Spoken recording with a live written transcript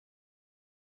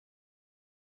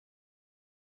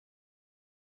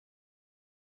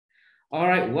All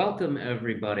right, welcome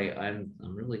everybody. I'm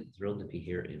really thrilled to be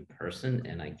here in person,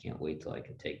 and I can't wait till I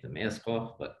can take the mask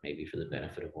off. But maybe for the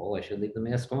benefit of all, I should leave the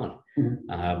mask on.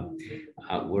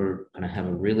 We're going to have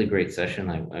a really great session.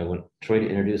 I want Troy to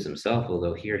introduce himself,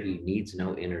 although here he needs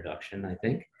no introduction. I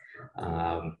think.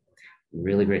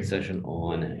 Really great session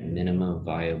on minimum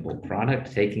viable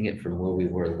product, taking it from where we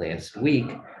were last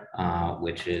week,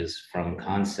 which is from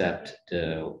concept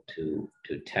to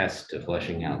test to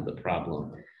fleshing out the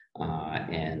problem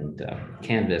and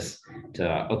canvas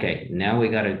to, okay, now we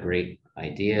got a great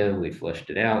idea, we fleshed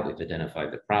it out, we've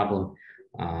identified the problem,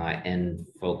 and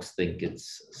folks think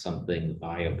it's something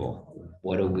viable.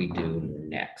 What do we do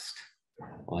next?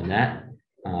 On that,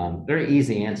 very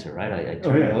easy answer, right? I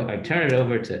turn it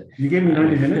over to you. Gave me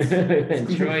 90 minutes.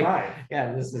 And Troy,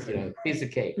 yeah, this is a piece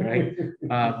of cake, right?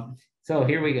 So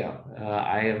here we go.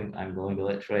 I'm going to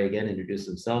let Troy again introduce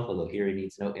himself, although here he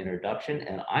needs no introduction,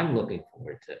 and I'm looking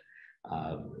forward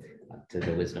to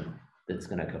the wisdom that's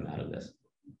going to come out of this.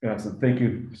 Awesome. Thank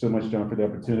you so much, John, for the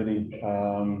opportunity.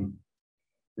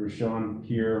 Rashawn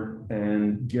here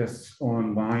and guests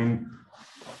online.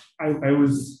 I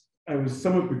was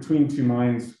somewhat between two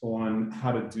minds on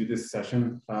how to do this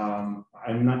session. I'm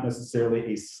not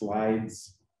necessarily a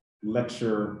slides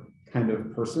lecture kind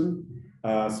of person.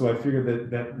 So I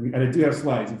figured that and I do have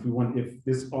slides. If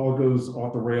this all goes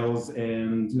off the rails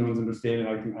and no one's understanding,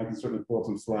 I can certainly pull up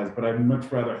some slides. But I'd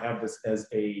much rather have this as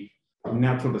a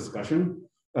natural discussion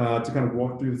to kind of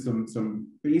walk through some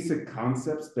basic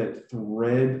concepts that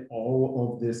thread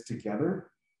all of this together.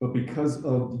 But because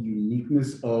of the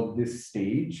uniqueness of this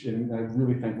stage, and I'm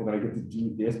really thankful that I get to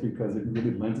do this because it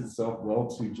really lends itself well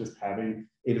to just having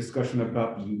a discussion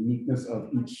about the uniqueness of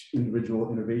each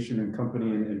individual innovation and company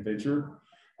and venture.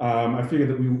 I figured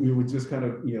that we would just kind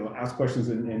of ask questions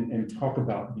and talk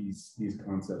about these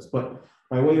concepts. But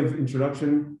by way of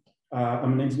introduction,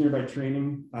 I'm an engineer by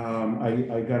training.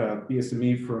 I got a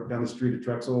BSME down the street at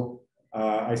Drexel.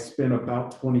 I spent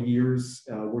about 20 years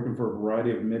working for a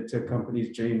variety of med-tech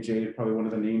companies. J&J is probably one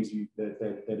of the names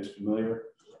that is familiar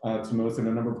to most, and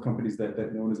a number of companies that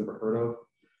no one has ever heard of.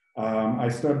 I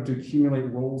started to accumulate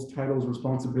roles, titles,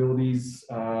 responsibilities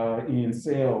in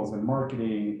sales and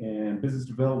marketing and business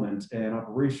development and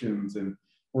operations and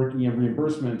working in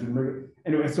reimbursement. And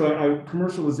anyway, so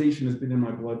commercialization has been in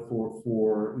my blood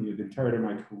for the entirety of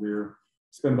my career.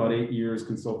 Spent about 8 years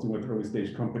consulting with early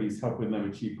stage companies, helping them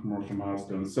achieve commercial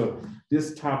milestones. So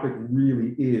this topic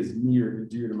really is near and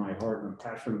dear to my heart, and I'm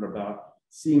passionate about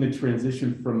seeing the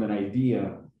transition from an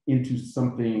idea into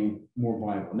something more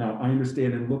viable. Now, I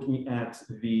understand in looking at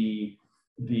the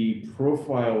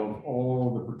profile of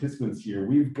all the participants here,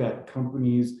 we've got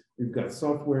companies, we've got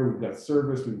software, we've got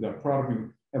service, we've got product, we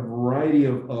have a variety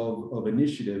of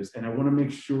initiatives, and I want to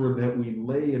make sure that we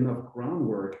lay enough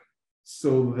groundwork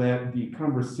so that the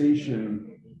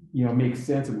conversation, makes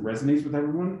sense and resonates with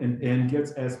everyone and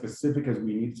gets as specific as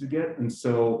we need to get. And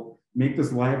so make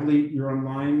this lively. You're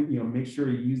online, make sure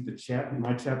you use the chat.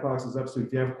 My chat box is up. So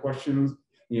if you have questions,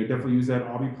 definitely use that.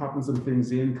 I'll be popping some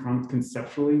things in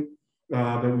conceptually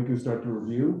that we can start to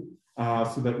review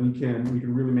so that we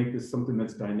can really make this something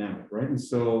that's dynamic, right? And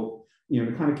so,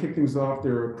 to kind of kick things off,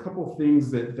 there are a couple of things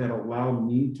that allow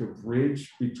me to bridge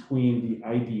between the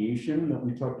ideation that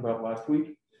we talked about last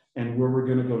week and where we're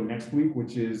going to go next week,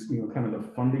 which is, kind of the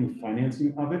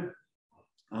financing of it.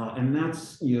 And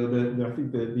that's, I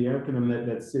think the acronym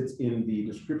that sits in the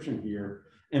description here,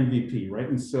 MVP, right?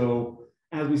 And so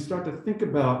as we start to think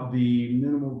about the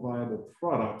minimal viable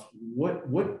product,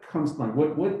 what comes to mind?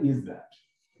 What is that?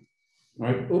 All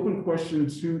right, open question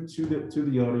to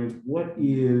the audience. What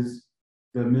is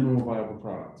the minimal viable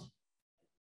product?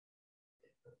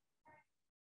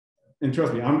 And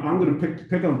trust me, I'm going to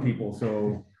pick on people.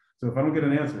 So if I don't get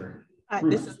an answer,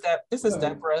 this is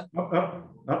Deborah.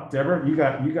 Deborah, you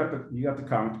got the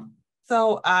comment.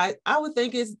 So I would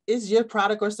think is your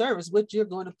product or service what you're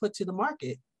going to put to the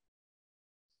market.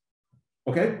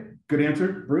 Okay, good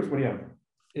answer, Bruce. What do you have?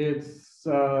 It's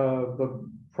the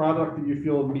product that you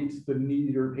feel meets the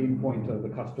need or pain point of the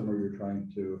customer you're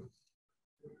trying to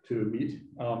meet,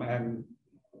 and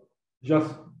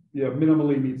just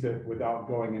minimally meets it without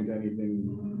going into anything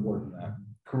more than that.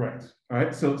 Correct. All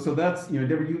right. So that's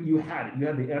Deborah, you had it. You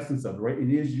had the essence of it, right? It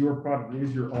is your product. It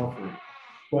is your offering.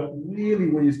 But really,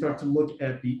 when you start to look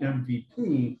at the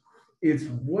MVP, it's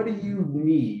what do you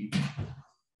need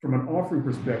from an offering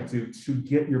perspective to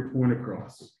get your point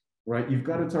across, right? You've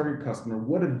got a target customer.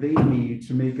 What do they need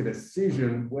to make a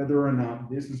decision whether or not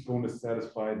this is going to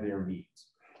satisfy their needs,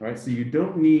 right? So you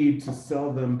don't need to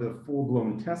sell them the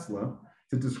full-blown Tesla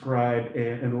to describe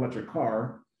an electric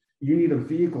car. you need a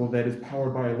vehicle that is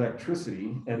powered by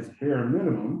electricity at its bare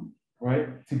minimum,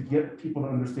 right? To get people to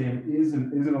understand, is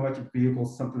an electric vehicle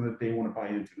something that they want to buy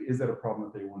into? Is that a problem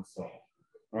that they want to solve?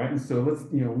 Right? And so let's,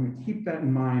 we keep that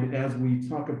in mind as we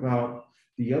talk about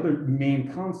the other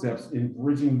main concepts in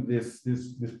bridging this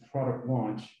product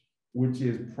launch, which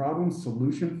is problem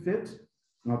solution fit.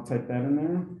 And I'll type that in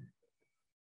there.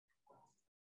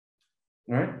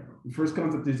 All right. The first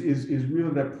concept is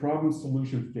really that problem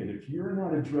solution fit. If you're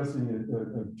not addressing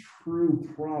a true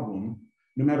problem,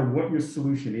 no matter what your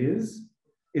solution is,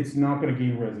 it's not going to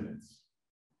gain resonance.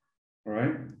 All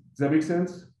right. Does that make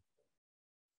sense?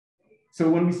 So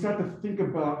when we start to think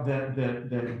about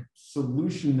that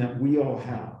solution that we all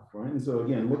have, right? And so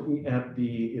again, looking at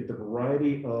the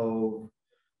variety of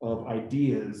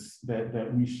ideas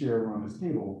that we share around this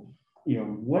table,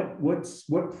 what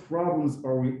problems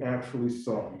are we actually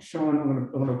solving? Sean, I'm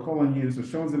gonna call on you. So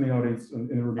Sean's in the audience in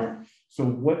the room here. So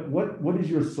what is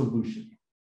your solution?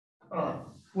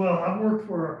 Well, I've worked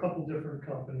for a couple different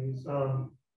companies. So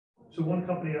one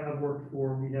company I've worked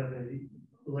for, we have a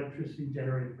electricity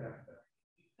generated backpack.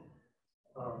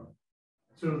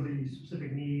 So the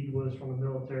specific need was from the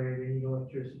military. They need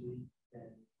electricity, and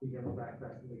we have a backpack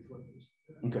that makes electricity.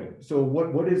 Okay, so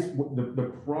what is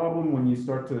the problem when you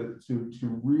start to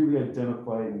really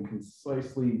identify and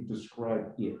concisely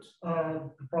describe it?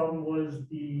 The problem was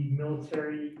the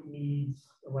military needs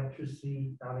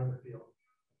electricity out in the field.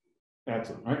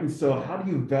 Excellent, right? And so how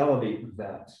do you validate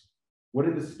that? What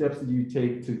are the steps that you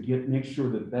take to make sure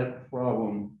that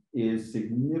problem is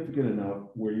significant enough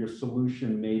where your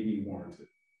solution may be warranted?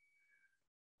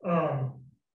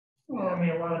 Well, I mean,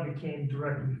 a lot of it came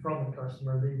directly from the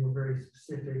customer. They were very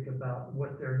specific about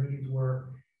what their needs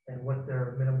were and what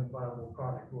their minimum viable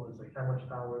product was, like how much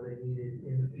power they needed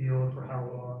in the field for how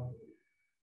long.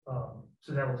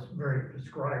 So that was very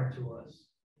prescribed to us.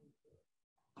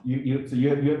 So you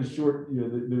had the short,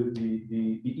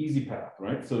 the easy path,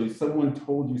 right? So someone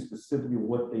told you specifically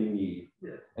what they need,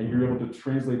 yeah, and you're able to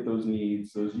translate those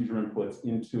needs, those user inputs,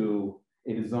 into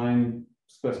a design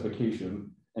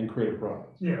specification and create a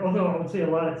product. Yeah, although I would say a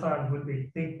lot of times what they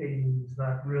think they need is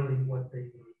not really what they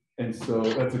need. And so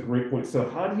that's a great point. So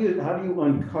how do you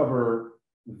uncover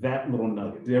that little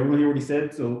nugget? Did everyone hear what he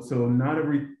said? So not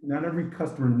every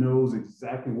customer knows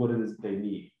exactly what it is they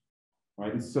need.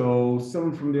 Right, and so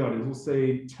someone from the audience will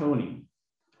say, Tony,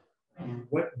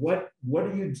 what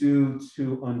do you do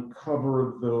to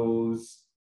uncover those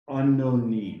unknown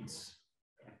needs?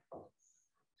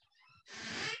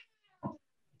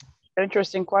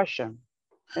 Interesting question.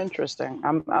 Interesting.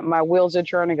 My wheels are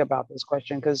turning about this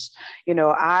question because,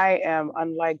 I am,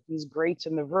 unlike these greats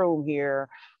in the room here,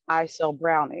 I sell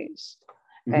brownies.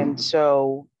 Mm-hmm. And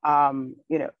so,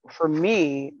 for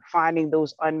me, finding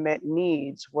those unmet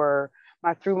needs were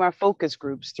through my focus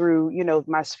groups, through,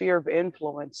 my sphere of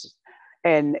influence,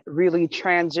 and really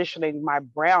transitioning my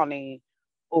brownie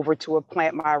over to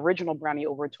my original brownie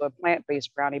over to a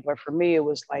plant-based brownie. But for me, it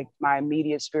was like my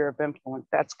immediate sphere of influence.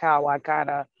 That's how I kind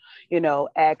of,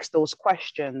 asked those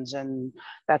questions. And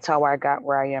that's how I got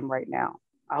where I am right now.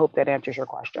 I hope that answers your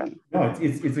question. No,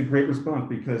 it's a great response,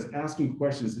 because asking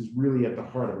questions is really at the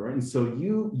heart of it, right? And so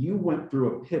you went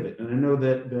through a pivot, and I know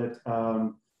that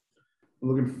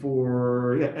looking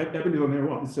for, Ebony on there.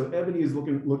 Well, so Ebony is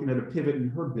looking at a pivot in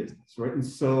her business, right? And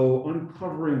so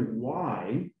uncovering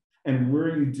why and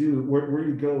where you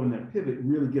go in that pivot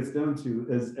really gets down to,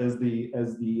 as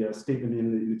the statement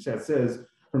in the chat says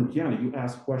from Kiana, you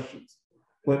ask questions.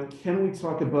 But can we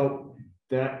talk about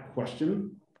that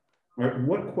question? Right?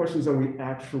 What questions are we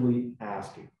actually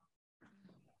asking?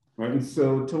 Right. And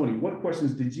so, Tony, what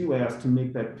questions did you ask to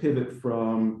make that pivot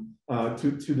from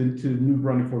to the new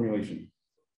brownie formulation?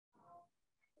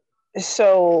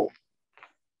 So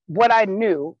what I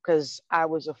knew, because I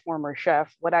was a former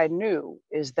chef, what I knew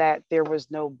is that there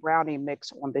was no brownie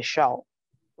mix on the shelf,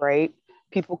 right?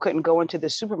 People couldn't go into the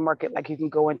supermarket like you can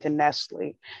go into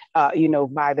Nestle,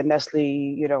 buy the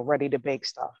Nestle, ready to bake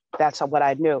stuff. That's what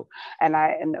I knew. And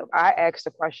I asked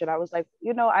the question, I was like,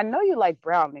 I know you like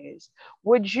brownies.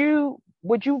 Would you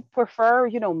prefer,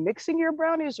 mixing your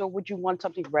brownies, or would you want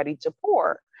something ready to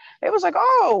pour? It was like,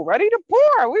 oh, ready to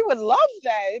pour. We would love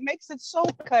that. It makes it so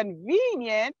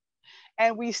convenient,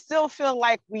 and we still feel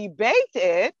like we baked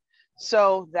it.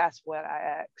 So that's what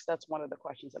I asked. That's one of the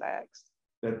questions that I asked.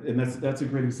 That's a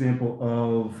great example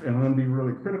of, and I'm going to be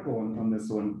really critical on this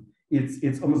one.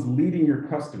 It's almost leading your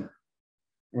customer,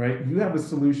 right? You have a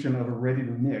solution of a ready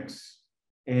to mix,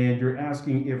 and you're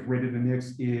asking if ready to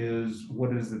mix is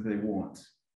what it is that they want.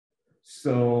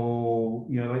 So,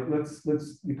 let's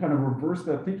kind of reverse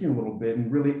that thinking a little bit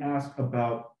and really ask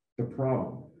about the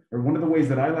problem. or one of the ways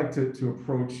that I like to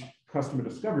approach customer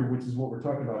discovery, which is what we're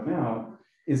talking about now,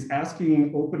 is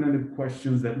asking open-ended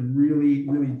questions that really,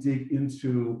 really dig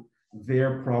into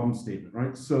their problem statement,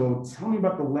 right? So tell me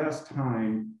about the last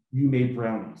time you made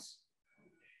brownies.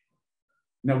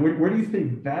 Now, where do you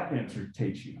think that answer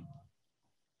takes you?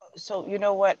 So you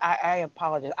know what, I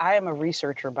apologize. I am a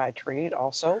researcher by trade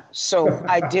also. So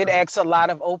I did ask a lot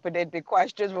of open-ended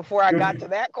questions before I got to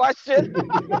that question.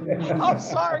 I'm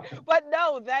sorry, but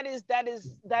no, that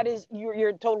is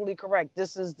you're totally correct.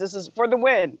 This is for the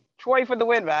win. Troy for the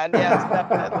win, man. Yes,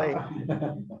 definitely.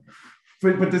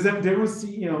 But does that there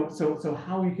see, you know, so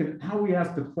how we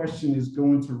ask the question is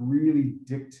going to really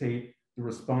dictate the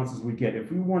responses we get.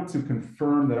 If we want to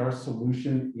confirm that our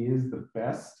solution is the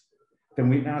best, then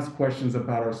we ask questions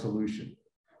about our solution,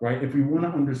 right? If we want to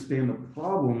understand the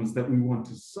problems that we want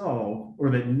to solve or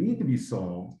that need to be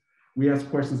solved, we ask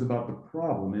questions about the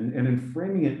problem. And in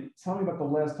framing it, tell me about the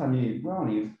last time you ate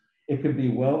brownies. It could be,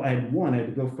 well, I had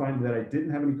to go find that I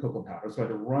didn't have any cocoa powder. So I had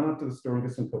to run out to the store and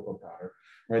get some cocoa powder,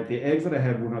 right? The eggs that I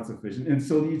had were not sufficient. And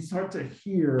so you start to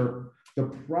hear the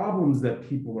problems that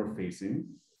people are facing,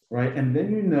 right? And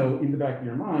then you know in the back of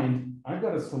your mind, I've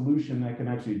got a solution that can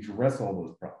actually address all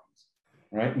those problems.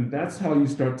 Right, and that's how you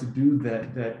start to do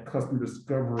that customer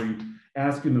discovery,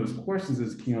 asking those questions,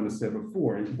 as Kiana said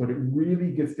before. But it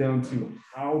really gets down to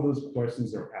how those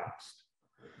questions are asked.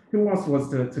 Who wants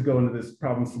to go into this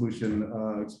problem solution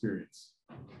experience?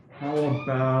 How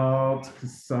about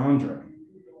Cassandra?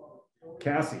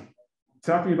 Cassie,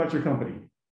 talk to me about your company.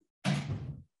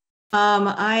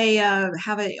 I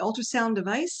have an ultrasound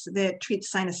device that treats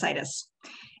sinusitis,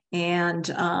 and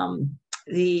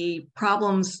the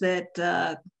problems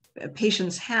that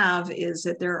patients have is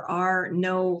that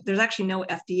there's actually no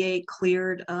FDA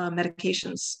cleared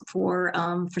medications for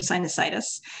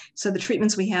sinusitis. So the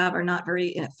treatments we have are not very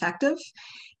effective.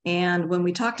 And when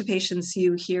we talk to patients,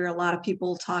 you hear a lot of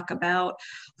people talk about,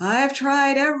 I've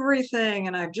tried everything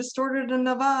and I've just ordered a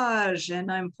lavage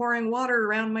and I'm pouring water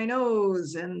around my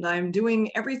nose and I'm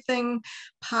doing everything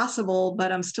possible,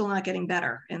 but I'm still not getting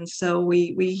better. And so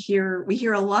we hear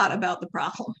a lot about the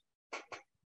problem.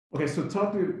 Okay, so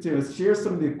talk to us, share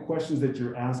some of the questions that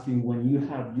you're asking when you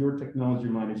have your technology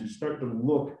in mind as you start to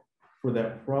look for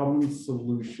that problem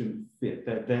solution fit,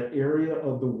 that area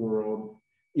of the world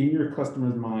in your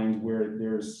customer's mind where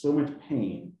there's so much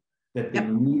pain that they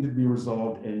need to be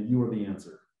resolved, and you are the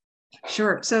answer.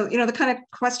 Sure. So, the kind of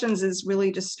questions is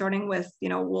really just starting with,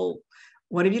 well,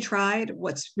 what have you tried?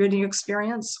 What's been your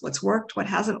experience? What's worked? What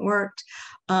hasn't worked?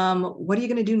 What are you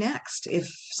going to do next if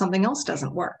something else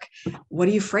doesn't work? What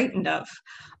are you frightened of?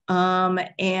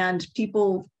 And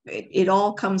people, it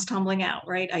all comes tumbling out,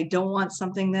 right? I don't want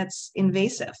something that's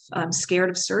invasive. I'm scared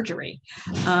of surgery.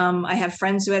 I have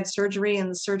friends who had surgery and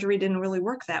the surgery didn't really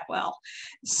work that well.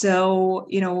 So,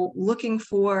 looking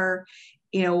for,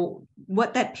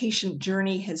 what that patient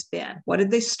journey has been. What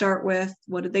did they start with?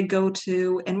 What did they go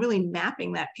to? And really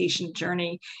mapping that patient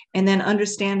journey and then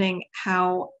understanding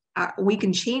how we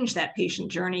can change that patient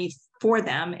journey for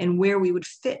them and where we would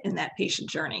fit in that patient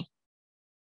journey.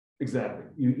 Exactly.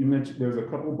 You mentioned there's a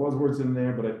couple of buzzwords in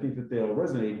there, but I think that they all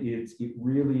resonate. It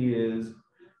really is,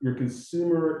 your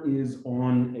consumer is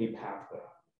on a pathway,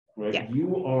 right? Yeah.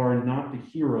 You are not the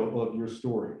hero of your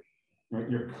story, right?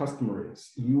 Your customer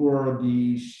is. You are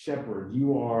the shepherd.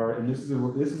 You are, and this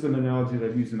is an analogy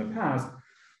that I've used in the past,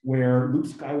 where Luke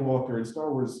Skywalker in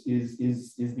Star Wars is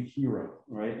the hero,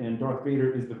 right? And Darth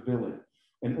Vader is the villain,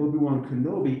 and Obi-Wan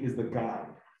Kenobi is the guide.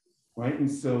 Right,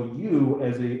 and so you,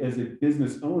 as a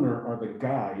business owner, are the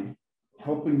guide,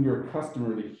 helping your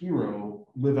customer, the hero,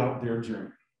 live out their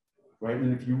journey. Right,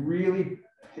 and if you really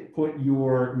put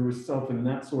yourself in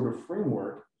that sort of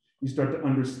framework, you start to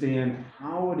understand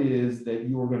how it is that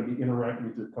you are going to be interacting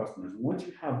with your customers. Once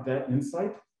you have that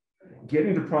insight,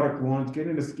 getting to product launch,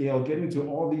 getting to scale, getting to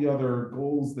all the other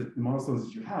goals, that milestones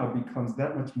that you have, becomes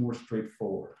that much more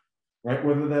straightforward. Right,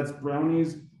 whether that's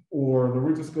brownies or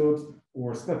laryngoscopes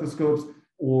or stethoscopes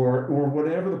or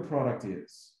whatever the product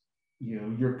is,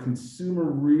 your consumer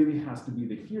really has to be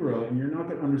the hero, and you're not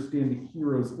going to understand the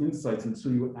hero's insights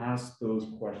until you ask those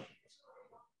questions.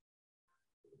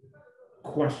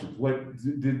 What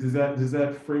does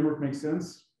that framework make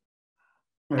sense?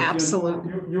 Right,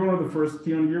 absolutely. Kiana, you're one of the first.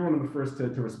 Kiana, you're one of the first to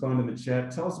respond in the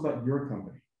chat. Tell us about your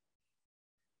company.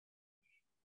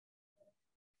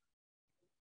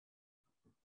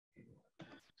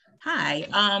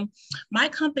 Hi, my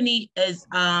company is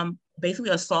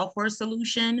basically a software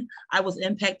solution. I was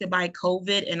impacted by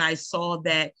COVID and I saw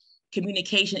that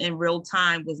communication in real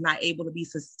time was not able to be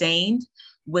sustained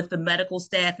with the medical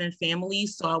staff and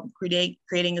families. So I'm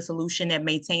creating a solution that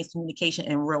maintains communication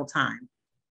in real time.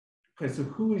 Okay, so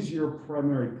who is your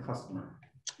primary customer?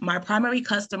 My primary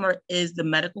customer is the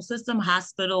medical system,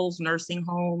 hospitals, nursing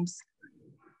homes.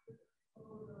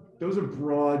 Those are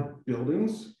broad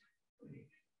buildings.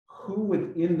 Who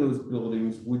within those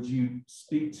buildings would you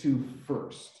speak to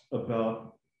first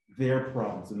about their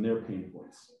problems and their pain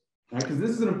points? Right? Because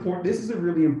this is a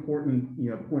really important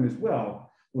point as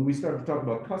well. When we start to talk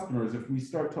about customers, if we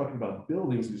start talking about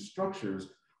buildings and structures,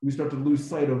 we start to lose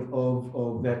sight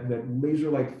of that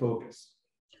laser-like focus.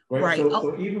 Right.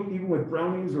 So even with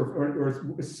Brownings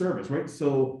or service, right?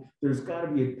 So there's got to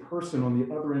be a person on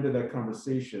the other end of that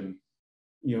conversation,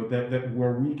 that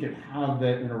where we can have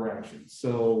that interaction.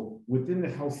 So within the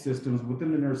health systems,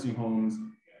 within the nursing homes,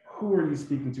 who are you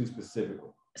speaking to specifically?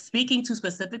 Speaking to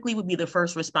specifically would be the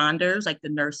first responders, like the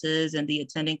nurses and the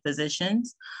attending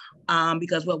physicians.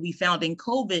 Because what we found in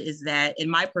COVID is that, in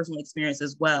my personal experience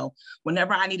as well,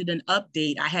 whenever I needed an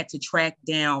update, I had to track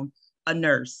down a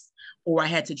nurse, or I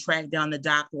had to track down the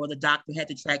doctor, or the doctor had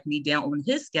to track me down on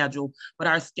his schedule, but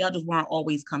our schedules weren't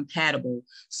always compatible.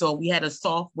 So we had a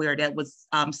software that was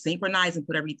synchronized and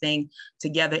put everything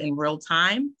together in real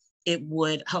time. It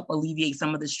would help alleviate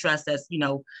some of the stress that's,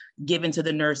 given to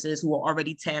the nurses who are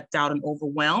already tapped out and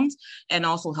overwhelmed, and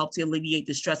also help to alleviate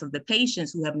the stress of the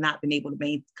patients who have not been able to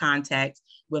make contact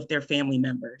with their family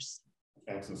members.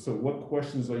 Excellent. So what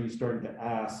questions are you starting to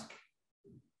ask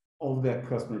of that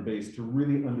customer base to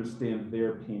really understand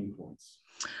their pain points?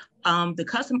 The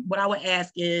customer, what I would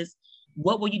ask is,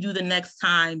 what will you do the next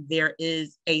time there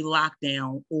is a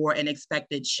lockdown or an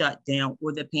expected shutdown,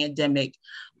 or the pandemic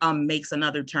makes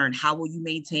another turn? How will you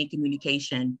maintain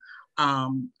communication?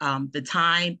 The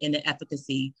time and the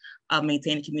efficacy of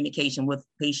maintaining communication with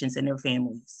patients and their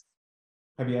families.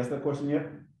 Have you asked that question yet?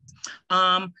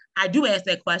 I do ask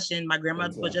that question. My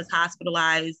grandmother was just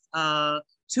hospitalized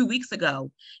 2 weeks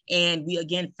ago, and we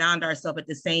again found ourselves at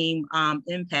the same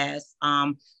impasse,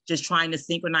 just trying to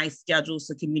synchronize schedules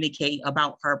to communicate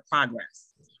about her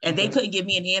progress. And they couldn't give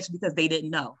me an answer because they didn't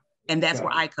know. And that's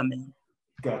where I come in.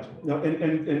 Gotcha. Now,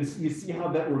 and you see how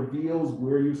that reveals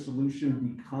where your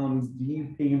solution becomes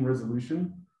the pain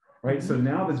resolution, right? Mm-hmm. So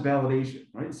now there's validation,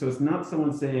 right? So it's not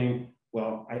someone saying,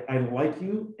 well, I like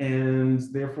you, and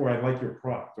therefore I like your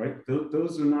product, right?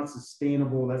 Those are not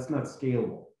sustainable. That's not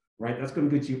scalable, right? That's going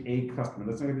to get you a customer.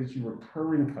 That's not going to get you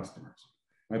recurring customers,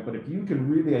 right? But if you can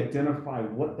really identify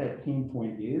what that pain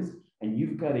point is, and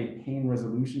you've got a pain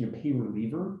resolution, a pain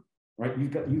reliever, right?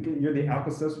 You're the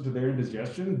Alka-Seltzer to their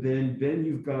indigestion, then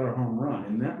you've got a home run,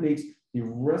 and that makes the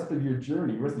rest of your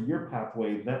journey, the rest of your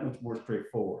pathway, that much more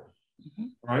straightforward. Mm-hmm.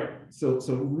 Right? So it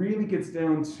really gets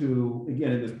down to,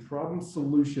 again, in this problem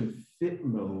solution fit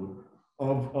mode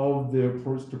of the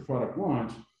approach to product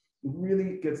launch, it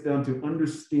really gets down to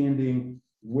understanding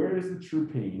where is the true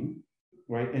pain,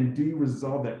 right? And do you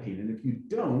resolve that pain? And if you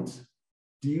don't,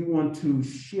 do you want to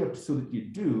shift so that you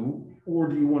do, or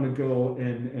do you want to go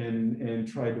and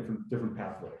try a different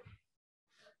pathway?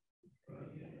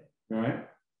 All right?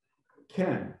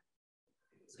 Ken,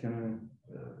 it's kind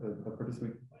of a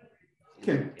participant.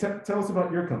 Ken, tell us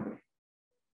about your company.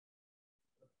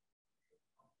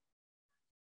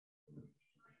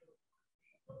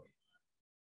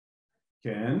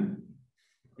 Ken,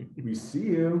 we see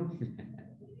you.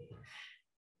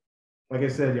 Like I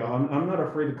said, y'all, I'm not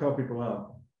afraid to call people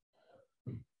out.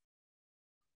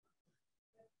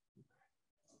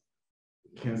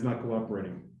 Ken's not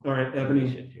cooperating. All right,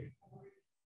 Ebony,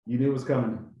 you knew it was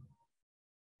coming.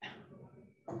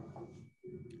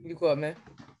 You caught me.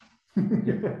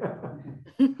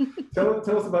 Tell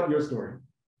us about your story.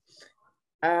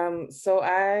 So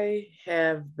I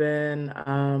have been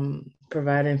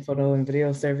providing photo and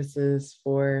video services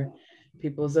for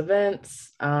people's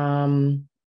events,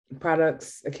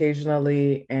 products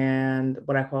occasionally, and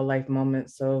what I call life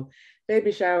moments. So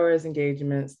baby showers,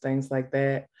 engagements, things like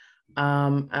that.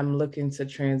 I'm looking to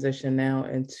transition now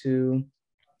into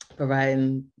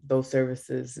providing those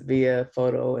services via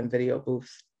photo and video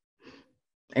booths,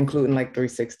 including like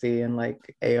 360 and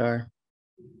like AR.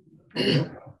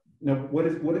 Now, what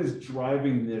is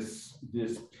driving this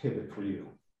pivot for you?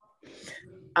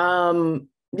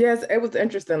 Yes, it was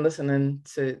interesting listening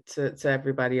to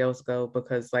everybody else go,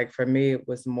 because like for me, it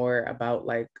was more about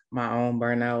like my own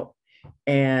burnout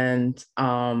and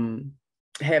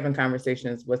having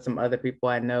conversations with some other people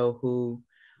I know who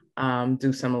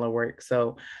do similar work.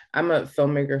 So I'm a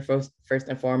filmmaker first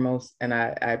and foremost, and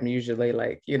I'm usually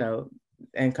like,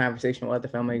 in conversation with other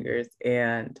filmmakers,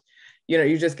 and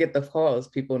you just get the calls.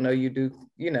 People know you do,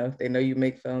 they know you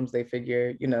make films. They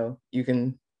figure, you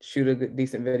can shoot a good,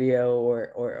 decent video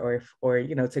or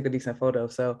you know, take a decent photo.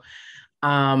 So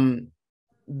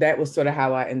that was sort of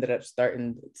how I ended up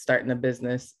starting a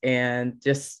business, and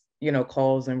just, you know,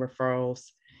 calls and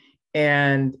referrals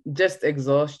and just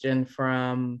exhaustion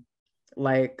from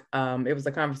like, it was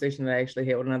a conversation that I actually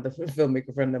had with another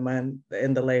filmmaker friend of mine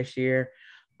in the last year,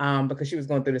 because she was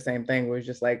going through the same thing, where it's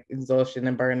just like exhaustion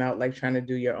and burnout, like trying to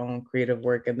do your own creative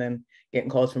work and then getting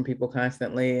calls from people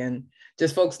constantly, and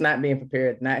just folks not being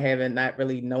prepared, not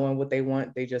really knowing what they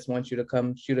want. They just want you to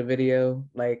come shoot a video,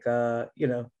 like, you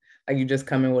know, like you just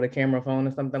come in with a camera phone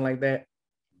or something like that.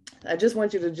 I just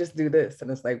want you to just do this. And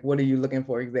it's like, what are you looking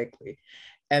for exactly?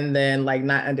 And then like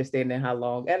not understanding how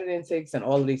long editing takes and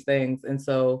all of these things. And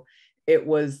so it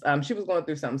was, she was going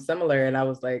through something similar. And I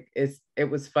was like, it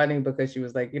was funny because she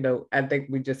was like, you know, I think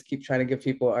we just keep trying to give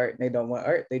people art and they don't want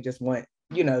art. They just want,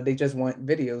 you know, they just want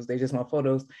videos. They just want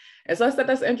photos. And so I said,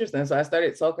 that's interesting. So I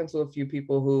started talking to a few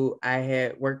people who I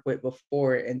had worked with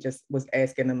before and just was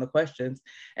asking them the questions.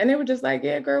 And they were just like,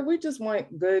 yeah, girl, we just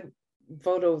want good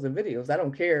photos and videos. I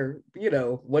don't care, you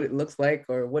know, what it looks like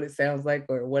or what it sounds like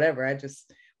or whatever. I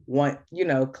just want, you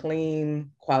know,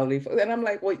 clean quality photos. And I'm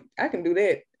like, well, I can do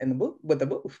that in the booth with the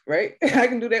booth, right? I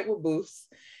can do that with booths.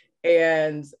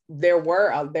 And there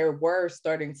were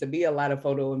starting to be a lot of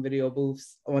photo and video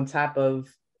booths on top of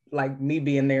like me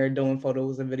being there doing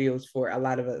photos and videos for a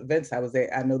lot of events I was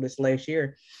at, I noticed last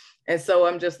year. And so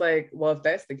I'm just like, well, if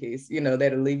that's the case, you know,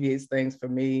 that alleviates things for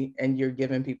me and you're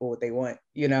giving people what they want,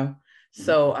 you know?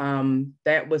 So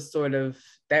that was sort of,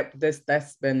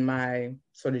 that's been my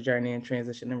sort of journey and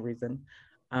transition and reason.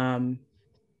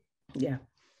 Yeah.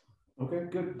 Okay,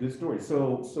 good story.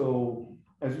 So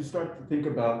as you start to think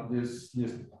about this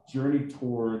journey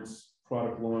towards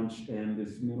product launch and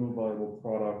this minimum viable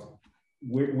product,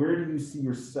 where do you see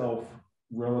yourself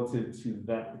relative to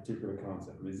that particular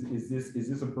concept? Is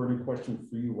this a burning question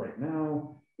for you right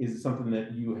now? Is it something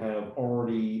that you have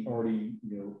already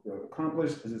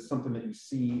accomplished? Is it something that you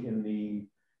see in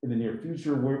the near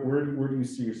future? Where do you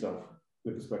see yourself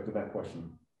with respect to that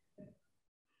question?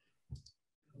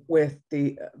 With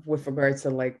regards to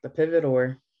like the pivot,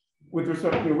 or with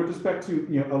respect to a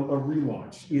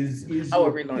relaunch, is a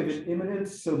relaunch pivot imminent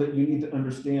so that you need to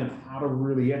understand how to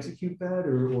really execute that,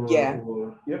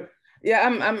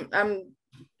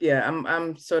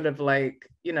 I'm sort of like,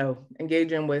 you know,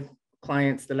 engaging with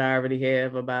clients that I already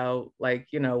have about like,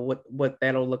 you know, what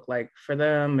that'll look like for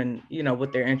them and, you know,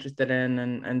 what they're interested in,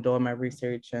 and doing my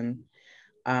research and,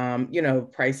 you know,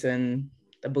 pricing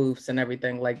the booths and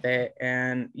everything like that.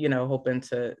 And, you know, hoping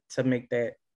to make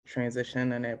that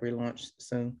transition and that relaunch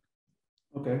soon.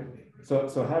 Okay. So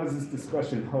how does this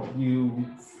discussion help you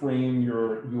frame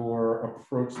your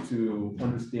approach to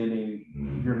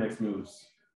understanding your next moves?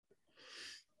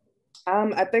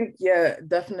 I think, yeah,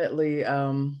 definitely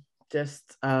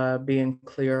just being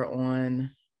clear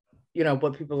on, you know,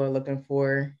 what people are looking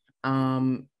for,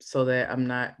 so that I'm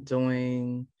not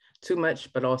doing too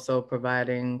much, but also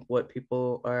providing what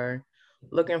people are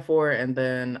looking for. And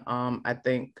then I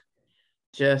think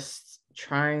just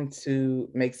trying to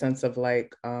make sense of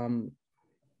like, to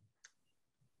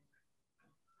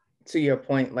your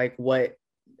point, like what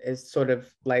is sort of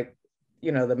like,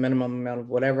 you know, the minimum amount of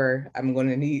whatever I'm going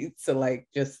to need to like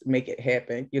just make it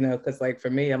happen, you know, because like for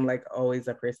me, I'm like always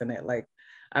a person that like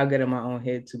I'll get in my own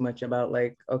head too much about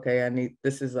like, okay,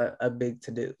 this is a big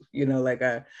to do, you know, like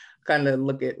I kind of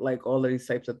look at like all of these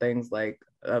types of things like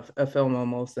a film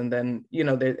almost, and then, you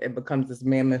know, it becomes this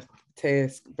mammoth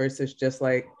task versus just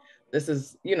like, this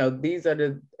is, you know, these are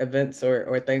the events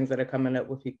or things that are coming up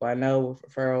with people I know, with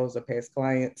referrals or past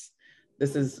clients.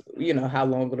 This is, you know, how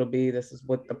long it'll be. This is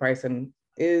what the pricing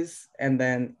is. And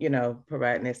then, you know,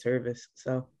 providing that service.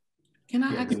 So. Can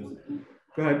I ask?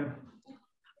 Go ahead.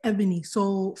 Ebony,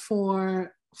 so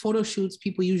for photo shoots,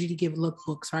 people usually give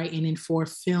lookbooks, right? And then for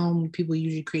film, people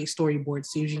usually create storyboards.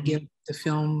 So usually give the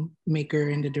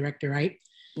filmmaker and the director, right?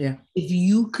 Yeah. If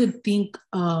you could think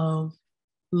of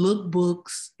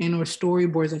lookbooks and or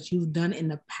storyboards that you've done in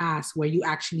the past where you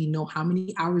actually know how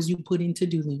many hours you put in to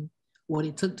do them, what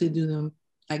it took to do them,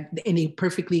 like, and they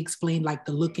perfectly explained like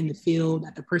the look and the feel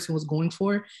that the person was going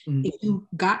for. Mm-hmm. If you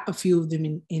got a few of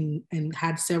them and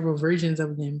had several versions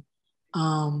of them,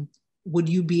 would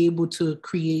you be able to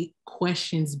create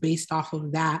questions based off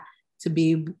of that to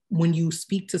be able, when you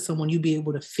speak to someone, you'd be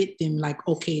able to fit them like,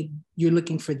 okay, you're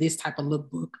looking for this type of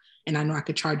lookbook and I know I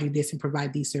could charge you this and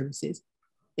provide these services.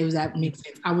 If that makes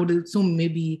sense. I would assume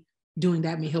maybe doing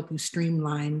that may help you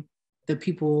streamline the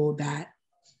people that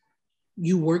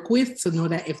you work with to know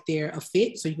that if they're a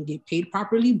fit, so you can get paid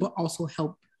properly, but also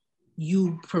help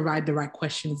you provide the right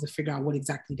questions to figure out what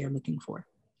exactly they're looking for.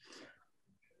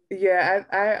 Yeah,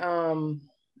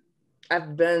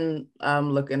 I've been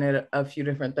looking at a few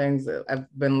different things. I've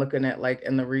been looking at like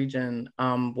in the region,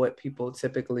 what people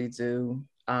typically do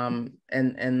in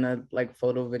the like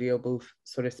photo video booth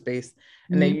sort of space.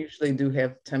 And they usually do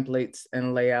have templates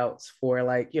and layouts for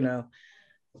like, you know,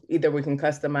 either we can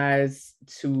customize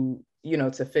to, you know,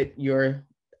 to fit your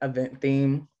event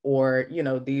theme, or, you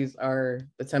know, these are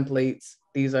the templates,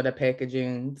 these are the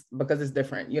packaging, because it's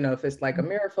different. You know, if it's like a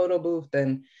mirror photo booth,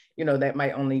 then, you know, that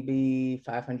might only be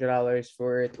 $500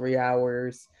 for 3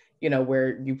 hours, you know,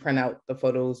 where you print out the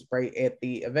photos right at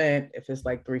the event. If it's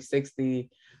like 360,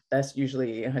 that's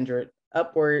usually 100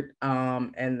 upward.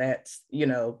 And that's, you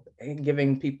know,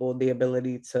 giving people the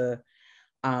ability to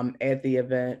at the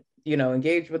event, you know,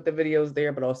 engage with the videos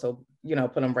there, but also, you know,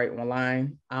 put them right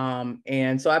online.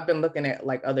 And so I've been looking at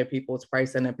like other people's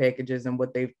pricing and packages and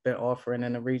what they've been offering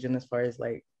in the region as far as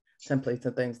like templates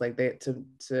and things like that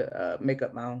to make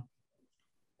up my own.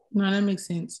 No, that makes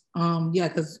sense. Yeah,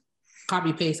 because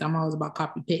copy paste, I'm always about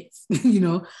copy paste, you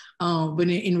know. But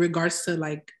in regards to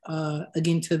like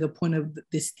again to the point of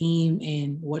this theme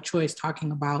and what Troy is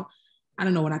talking about, I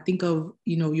don't know, when I think of,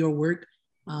 you know, your work,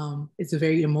 it's a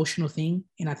very emotional thing,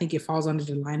 and I think it falls under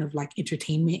the line of like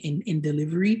entertainment and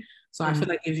delivery. So I feel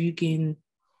like if you can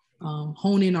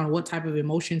hone in on what type of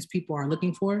emotions people are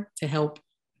looking for to help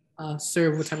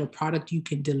serve what type of product you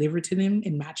can deliver to them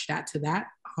and match that to that,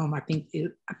 I think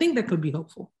that could be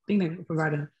helpful. I think that could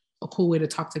provide a cool way to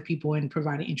talk to people and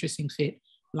provide an interesting fit,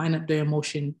 line up their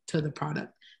emotion to the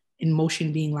product.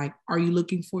 Emotion being like, are you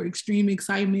looking for extreme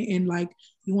excitement and like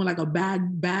you want like a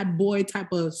bad boy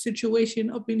type of situation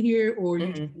up in here, or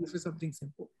you just looking for something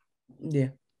simple? Yeah,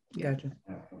 gotcha.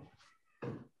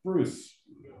 Bruce,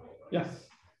 Yes.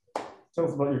 tell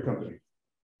us about your company.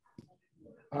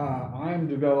 I'm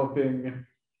developing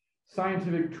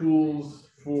scientific tools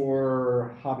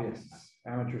for hobbyists,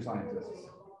 amateur scientists.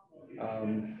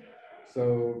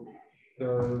 So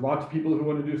there are lots of people who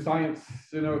want to do science,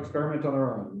 you know, experiment on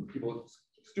their own. People,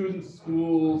 students,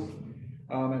 schools,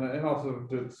 and also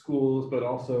to schools, but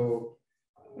also,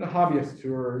 you know, hobbyists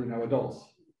who are, you know, adults.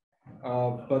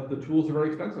 But the tools are very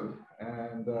expensive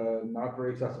and not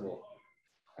very accessible.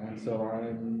 And so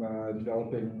I'm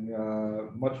developing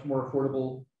much more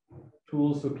affordable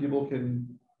tools so people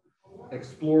can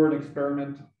explore and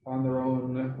experiment on their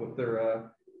own with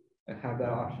their and have that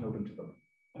option open to them.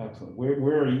 Excellent.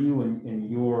 Where are you in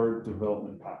your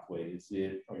development pathway?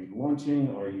 Are you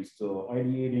launching? Are you still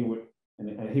ideating?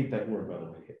 And I hate that word, by the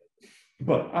way.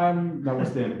 But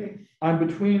notwithstanding, I'm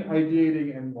between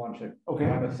ideating and launching. Okay.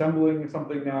 I'm assembling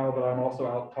something now, but I'm also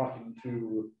out talking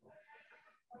to.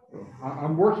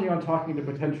 I'm working on talking to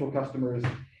potential customers,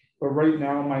 but right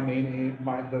now my main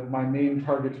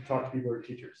target to talk to people are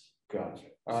teachers. Gotcha.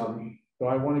 So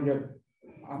I want to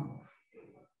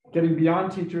getting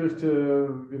beyond teachers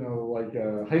to, you know, like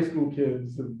high school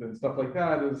kids and stuff like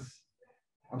that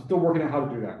I'm still working out how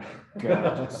to do that.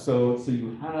 Gotcha. So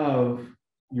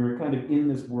you're kind of in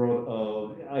this world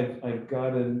of I've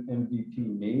got an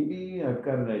MVP, maybe I've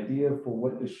got an idea for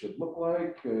what this should look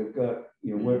like. I've got,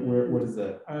 you know, what is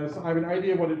that? So I have an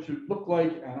idea what it should look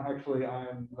like, and actually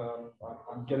I'm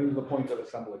getting to the point of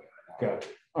assembling it. Got it.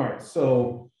 All right.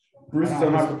 So Bruce is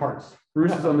on the parts.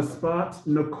 Bruce is on the spot.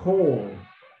 Nicole,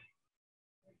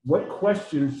 what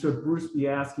questions should Bruce be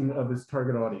asking of his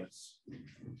target audience?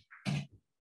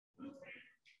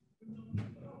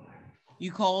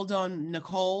 You called on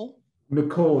Nicole?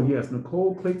 Nicole, yes.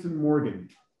 Nicole Clayton Morgan.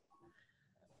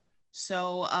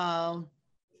 So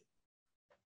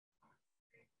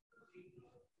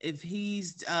if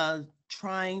he's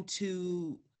trying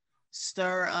to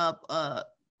stir up,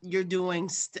 you're doing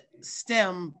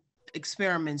STEM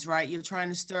experiments, right? You're trying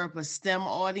to stir up a STEM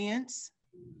audience?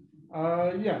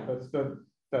 Yeah,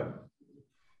 that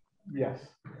yes.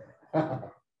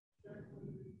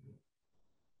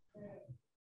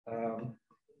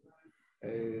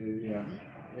 Yeah,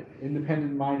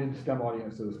 independent-minded STEM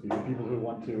audience, so to speak, people who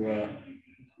want to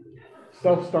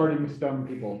self-starting STEM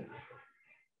people.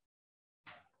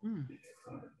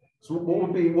 So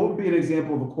what would be an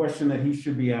example of a question that he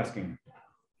should be asking?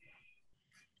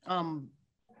 Are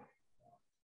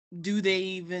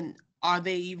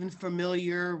they even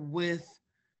familiar with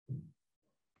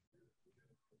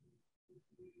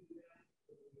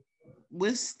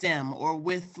STEM or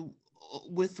with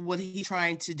what he's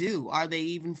trying to do? Are they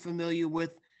even familiar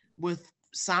with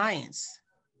science?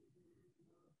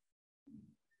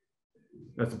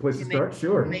 That's a place to start,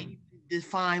 sure. Maybe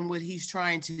define what he's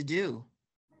trying to do.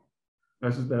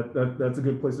 That's a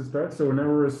good place to start. So now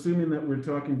we're assuming that we're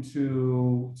talking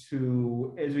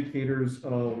to educators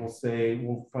of,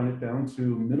 we'll find it down to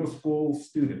middle school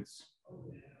students,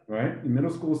 right? The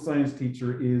middle school science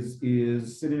teacher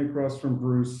is sitting across from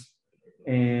Bruce,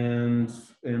 and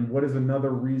what is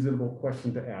another reasonable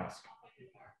question to ask?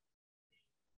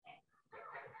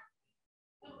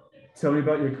 Tell me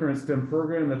about your current STEM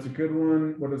program. That's a good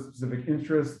one. What are specific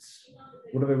interests?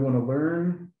 What do they want to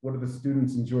learn? What do the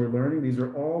students enjoy learning? These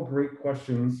are all great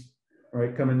questions,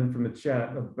 right, coming in from the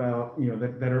chat about,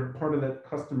 that are part of that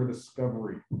customer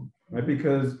discovery, right?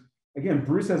 Because again,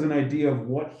 Bruce has an idea of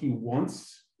what he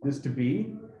wants this to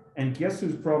be, and guess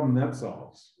whose problem that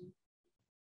solves?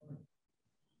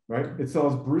 Right? It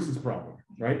solves Bruce's problem,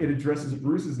 right? It addresses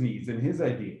Bruce's needs and his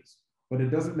ideas, but it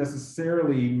doesn't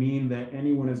necessarily mean that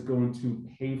anyone is going to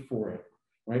pay for it,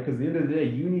 right? Because at the end of the day,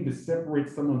 you need to separate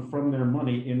someone from their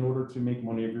money in order to make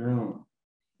money of your own,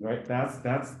 right? That's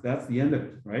the end of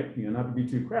it, right? Not to be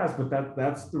too crass, but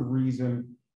that's the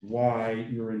reason why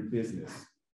you're in business.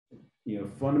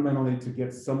 Fundamentally to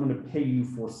get someone to pay you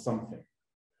for something.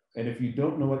 And if you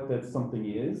don't know what that something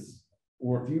is,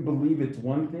 or if you believe it's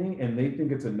one thing and they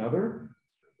think it's another,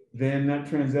 then that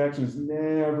transaction is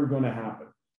never going to happen.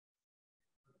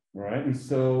 Right. And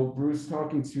so Bruce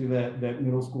talking to that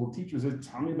middle school teacher said,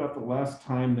 tell me about the last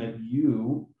time that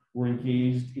you were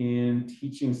engaged in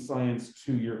teaching science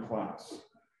to your class.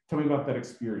 Tell me about that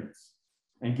experience.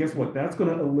 And guess what? That's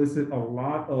going to elicit a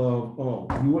lot of, oh,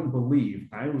 you wouldn't believe.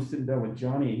 I was sitting down with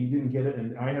Johnny and he didn't get it.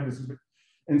 And I have this.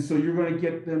 And so you're going to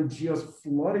get them just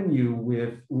flooding you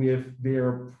with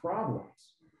their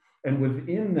problems. And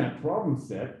within that problem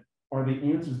set are the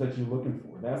answers that you're looking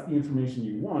for. That's the information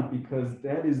you want, because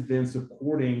that is then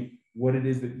supporting what it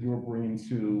is that you're bringing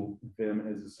to them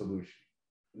as a solution.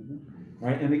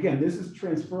 Right? And again, this is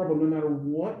transferable no matter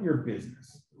what your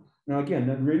business. Now, again,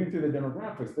 reading through the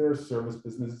demographics, there are service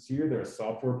businesses here, there are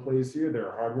software plays here, there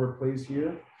are hardware plays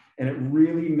here, and it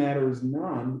really matters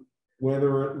none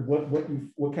whether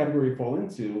what category you fall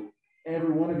into.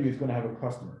 Every one of you is going to have a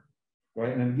customer,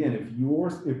 right? And again, if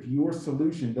your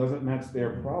solution doesn't match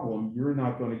their problem, you're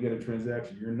not going to get a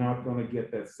transaction. You're not going to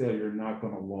get that sale. You're not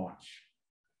going to launch.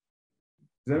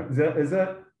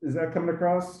 Is that coming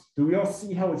across? Do we all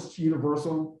see how it's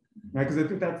universal? Right? Because I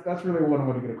think that's really what I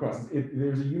want to get across.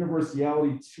 There's a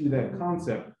universality to that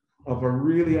concept of a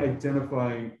really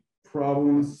identifying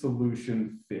problem,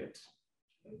 solution, fit.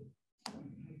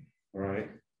 All right,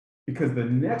 because the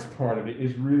next part of it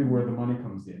is really where the money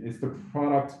comes in. It's the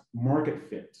product market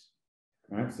fit.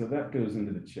 All right, so that goes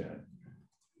into the chat.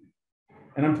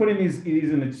 And I'm putting these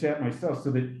in the chat myself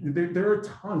so that there are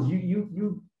tons.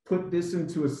 You put this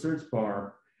into a search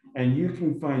bar and you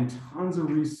can find tons of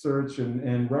research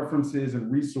and references and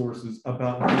resources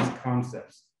about these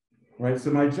concepts. Right,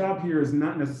 so my job here is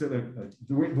not necessarily,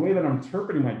 the way that I'm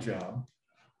interpreting my job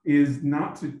is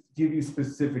not to give you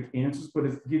specific answers, but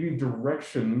it's to give you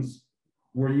directions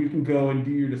where you can go and do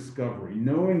your discovery,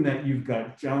 knowing that you've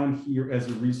got John here as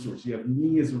a resource, you have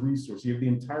me as a resource, you have the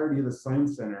entirety of the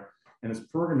Science Center and this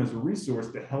program as a resource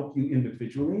to help you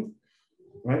individually,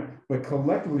 right? But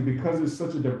collectively, because there's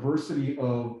such a diversity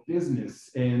of business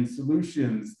and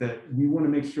solutions, that we want to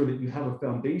make sure that you have a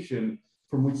foundation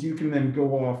from which you can then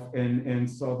go off and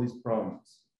solve these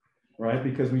problems. Right?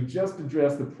 Because we just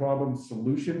addressed the problem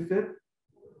solution fit.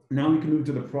 Now we can move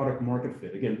to the product market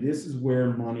fit. Again, this is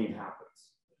where money happens.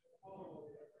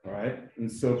 All right.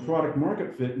 And so product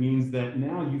market fit means that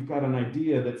now you've got an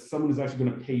idea that someone is actually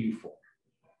going to pay you for.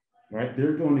 Right?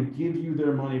 They're going to give you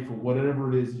their money for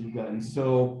whatever it is you've got. And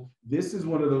so this is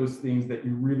one of those things that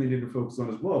you really need to focus on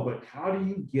as well. But how do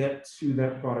you get to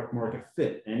that product market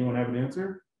fit? Anyone have an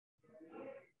answer?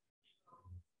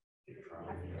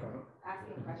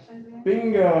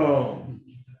 Bingo!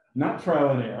 Not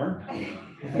trial and error.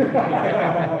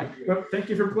 But thank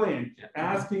you for playing.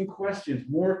 Asking questions,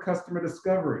 more customer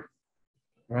discovery,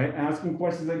 right? Asking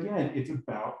questions again, it's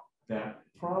about that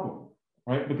problem,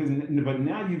 right? But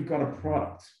now you've got a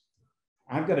product.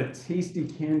 I've got a tasty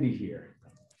candy here.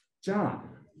 John,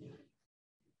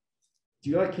 do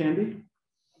you like candy?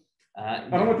 I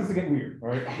don't want this to get weird, all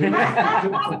right?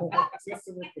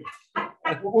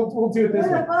 We'll do it this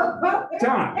way.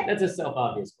 John. That's a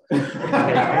self-obvious question.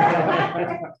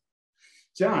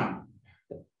 John,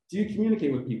 do you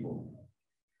communicate with people?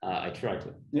 I try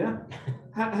to. Yeah?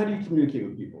 How do you communicate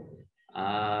with people?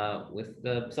 With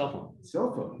the cell phone.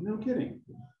 Cell phone? No kidding.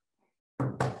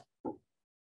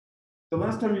 The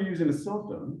last time you're using a cell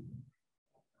phone,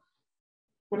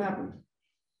 what happened?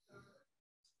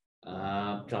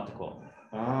 Drop the call.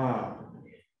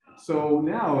 So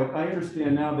now I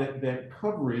understand now that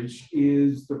coverage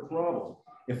is the problem.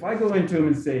 If I go into him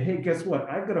and say, hey, guess what?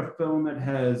 I've got a phone that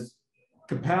has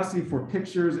capacity for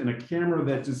pictures and a camera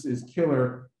that just is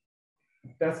killer,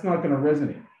 that's not going to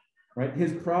resonate, right?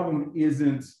 His problem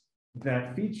isn't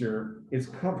that feature, it's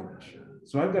coverage.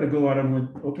 So I've got to go out and,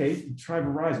 okay, try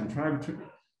Verizon,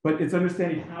 but it's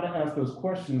understanding how to ask those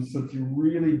questions so that you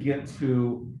really get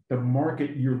to the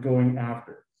market you're going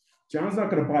after. John's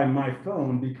not going to buy my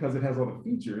phone because it has all the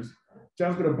features.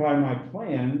 John's going to buy my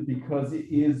plan because it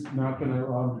is not going to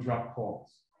allow him to drop calls,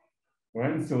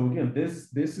 right? And so again,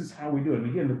 this is how we do it. And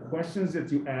again, the questions that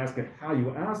you ask and how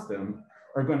you ask them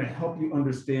are going to help you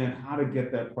understand how to get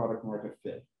that product market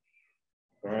fit.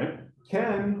 All right,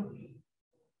 Ken.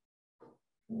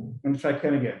 Let me try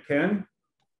Ken again. Ken?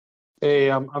 Hey,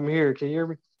 I'm here. Can you hear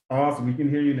me? Awesome, we can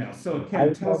hear you now. So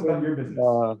Ken, tell us about your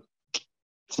business.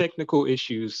 Technical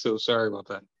issues, so sorry about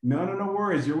that. No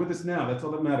worries. You're with us now. That's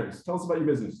all that matters. Tell us about your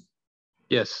business.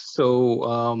 Yes,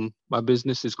 so my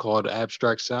business is called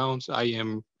Abstract Sounds. I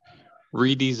am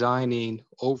redesigning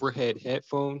overhead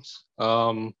headphones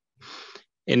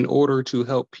in order to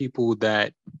help people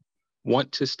that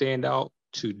want to stand out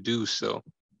to do so.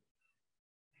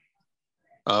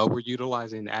 We're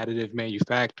utilizing additive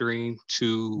manufacturing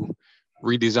to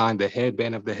redesign the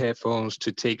headband of the headphones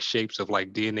to take shapes of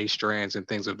like DNA strands and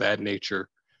things of that nature.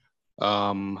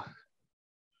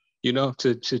 You know,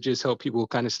 to just help people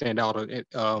kind of stand out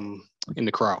in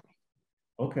the crowd.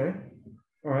 Okay.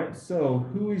 All right. So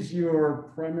who is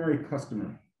your primary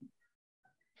customer?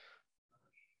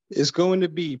 It's going to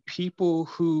be people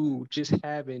who just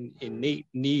have an innate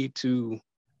need to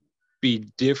be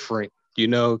different, you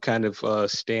know, kind of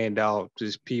stand out.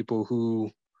 Just people who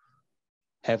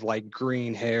have like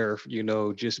green hair, you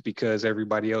know, just because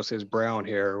everybody else has brown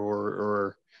hair,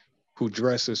 or who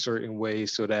dress a certain way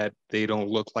so that they don't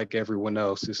look like everyone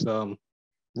else. It's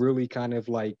really kind of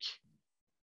like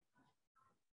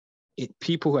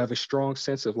people who have a strong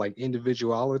sense of like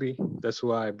individuality. That's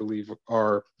who I believe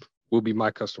will be my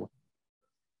customer.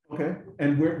 Okay,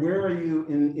 and where are you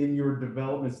in your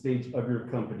development stage of your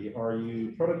company? Are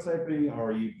you prototyping?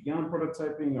 Are you beyond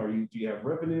prototyping? Do you have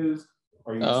revenues?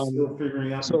 Are you still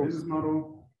figuring out your business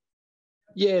model?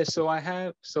 Yeah, so I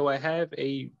have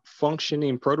a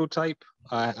functioning prototype.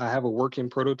 I have a working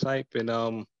prototype, and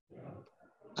I'm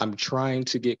trying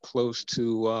to get close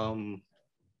to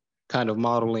kind of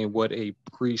modeling what a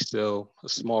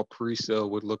small pre-sale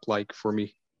would look like for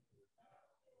me.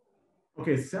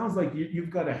 Okay, it sounds like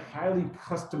you've got a highly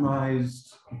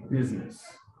customized business,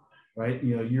 right?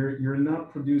 You know, you're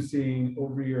not producing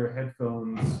over-ear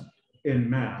headphones en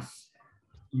masse.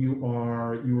 You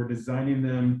are designing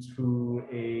them to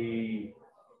a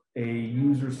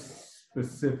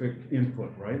user-specific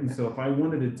input, right? And so if I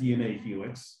wanted a DNA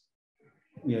helix,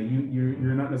 you know,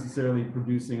 you're not necessarily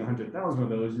producing 100,000 of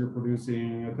those. You're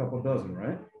producing a couple dozen,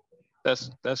 right?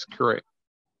 That's correct.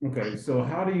 Okay, so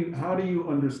how do you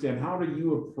understand? How do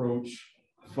you approach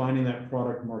finding that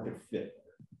product market fit,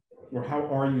 or how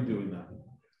are you doing that?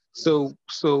 So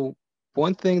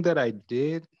one thing that I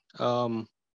did a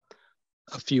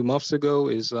few months ago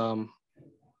is I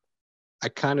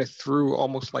kind of threw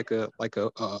almost like a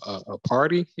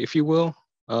party, if you will,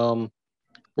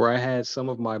 where I had some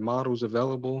of my models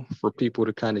available for people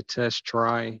to kind of test,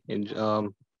 try, and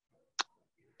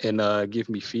give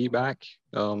me feedback.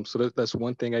 So that's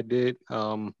one thing I did.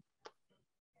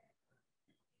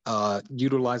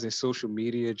 Utilizing social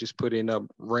media, just putting up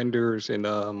renders and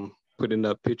putting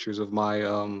up pictures of my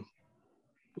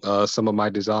some of my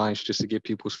designs just to get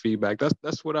people's feedback.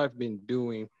 That's what I've been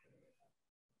doing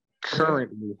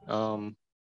currently.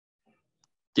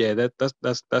 Yeah,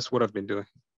 that's what I've been doing.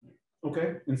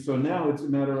 Okay, and so now it's a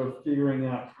matter of figuring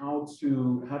out how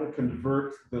to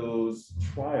convert those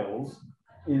trials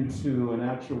into an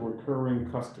actual recurring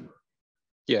customer.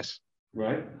 Yes.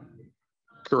 Right.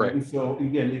 Correct. Right? And so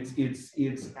again,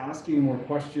 it's asking more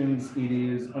questions. It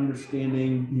is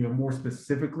understanding, you know, more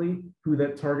specifically who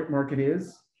that target market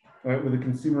is. Right, with a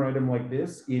consumer item like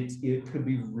this, it could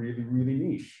be really, really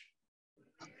niche.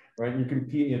 Right, you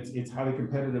compete. It's highly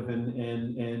competitive,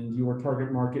 and your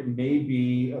target market may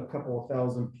be a couple of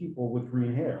thousand people with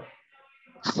green hair.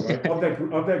 Right, of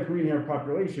that green hair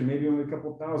population, maybe only a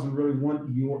couple of thousand really want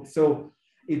your. So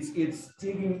it's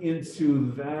digging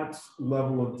into that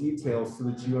level of detail so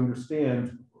that you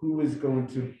understand who is going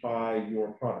to buy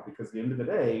your product. Because at the end of the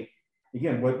day,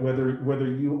 again, whether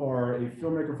you are a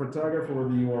filmmaker, photographer,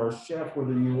 whether you are a chef,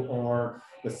 whether you are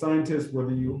a scientist,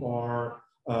 whether you are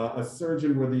a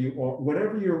surgeon, whether you are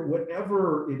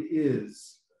whatever it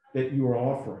is that you are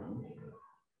offering,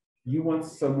 You want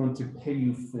someone to pay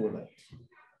you for that.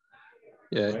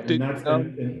 Yeah. Right? And that's,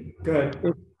 go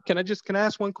ahead. Can I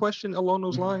ask one question along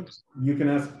those lines? You can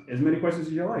ask as many questions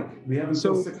as you like. We have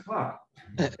until 6 o'clock.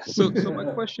 So my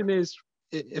question is,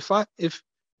 if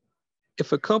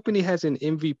a company has an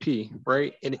MVP,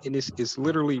 right, and it's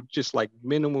literally just like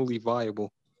minimally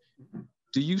viable,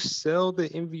 do you sell the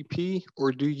MVP,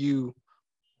 or do you,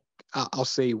 I'll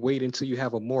say, wait until you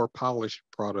have a more polished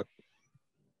product?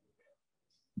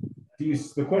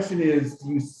 The question is,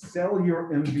 do you sell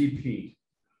your MVP,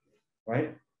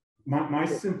 right? My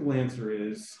simple answer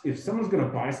is, if someone's going to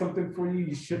buy something for you,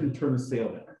 you shouldn't turn the sale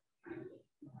down.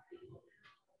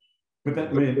 But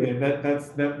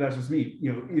that's just me,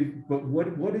 you know. But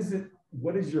what is it?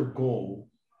 What is your goal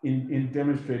in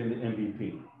demonstrating the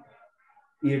MVP?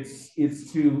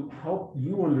 It's to help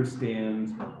you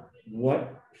understand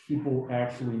what people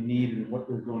actually need and what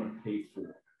they're going to pay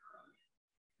for.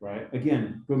 Right?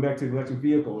 Again, going back to the electric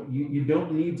vehicle, you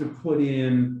don't need to put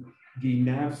in the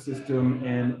nav system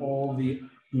and all the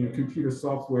computer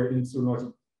software into an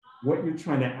electric. What you're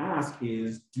trying to ask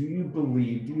is, do you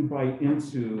buy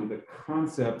into the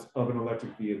concept of an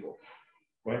electric vehicle,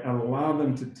 right? And allow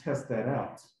them to test that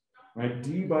out, right?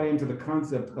 Do you buy into the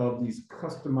concept of these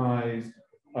customized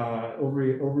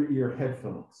over-ear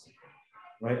headphones,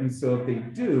 right? And so if they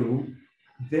do,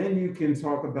 then you can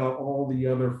talk about all the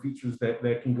other features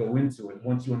that can go into it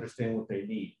once you understand what they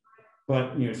need.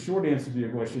 But short answer to your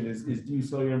question is do you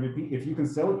sell your MVP? If you can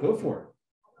sell it, go for it.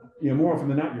 More often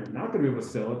than not, you're not going to be able to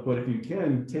sell it, but if you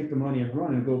can, take the money and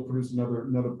run and go produce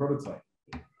another prototype.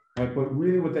 Right? But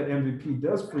really what that MVP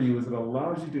does for you is it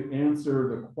allows you to answer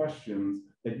the questions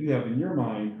that you have in your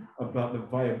mind about the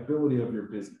viability of your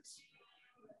business.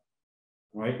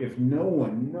 Right? If no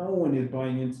one is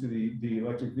buying into the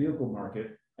electric vehicle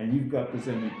market, and you've got this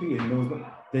MVP, and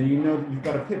then you know that you've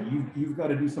got to pivot. You've got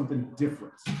to do something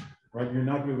different, right? You're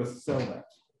not going to be able to sell that.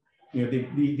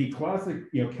 The classic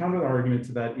counter argument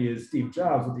to that is Steve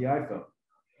Jobs with the iPhone,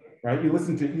 right? You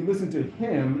listen to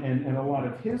him and a lot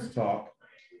of his talk.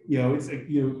 It's like,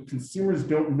 consumers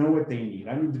don't know what they need.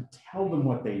 I need to tell them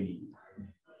what they need,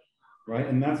 right?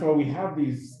 And that's why we have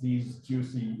these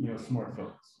juicy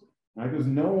smartphones. Right? Because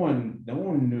no one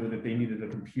knew that they needed a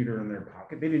computer in their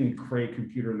pocket. They didn't create a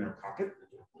computer in their pocket,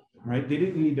 right? They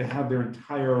didn't need to have their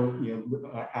entire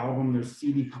album, their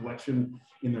CD collection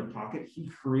in their pocket. He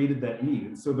created that need.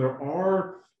 And so there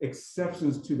are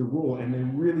exceptions to the rule, and they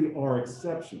really are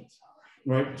exceptions,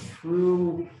 right?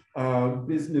 True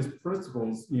business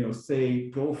principles, say,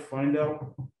 go find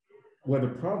out where the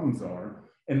problems are,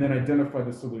 and then identify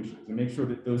the solutions and make sure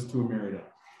that those two are married up.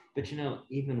 But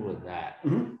even with that,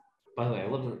 by the way, I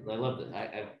love that.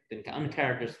 I've been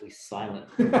uncharacteristically silent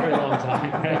for a very long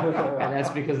time, right? And that's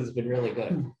because it's been really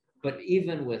good. But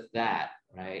even with that,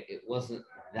 right, it wasn't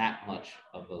that much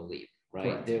of a leap, right?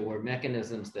 Correct. There were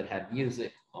mechanisms that had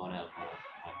music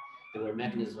there were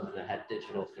mechanisms that had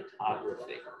digital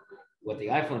photography. What the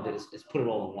iPhone did is put it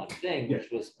all in one thing,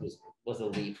 which was a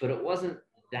leap, but it wasn't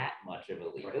that much of a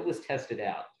leap. It was tested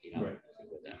out, Right.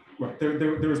 Right.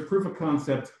 There was proof of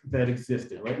concept that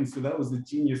existed, right? And so that was the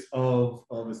genius of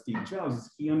Steve Jobs.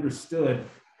 Is he understood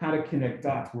how to connect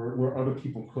dots where other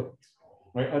people couldn't,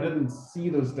 right? Other than see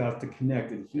those dots to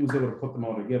connect, and he was able to put them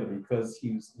all together because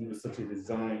he was such a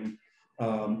design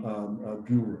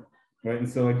guru, right? And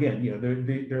so again,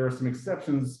 there are some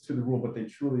exceptions to the rule, but they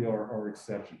truly are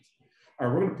exceptions. All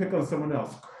right, we're going to pick on someone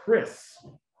else, Chris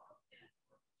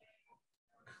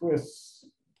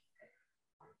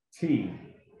T.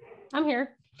 I'm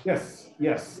here. Yes.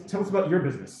 Tell us about your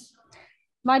business.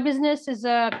 My business is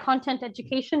a content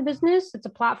education business. It's a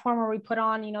platform where we put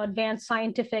on, advanced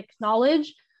scientific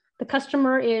knowledge. The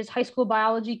customer is high school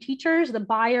biology teachers. The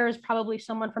buyer is probably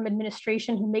someone from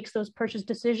administration who makes those purchase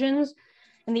decisions.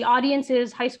 And the audience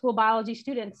is high school biology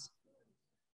students.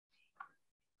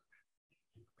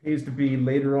 Pays to be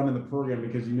later on in the program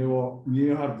because you know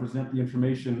how to present the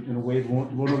information in a way that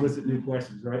won't elicit new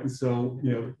questions, right? And so,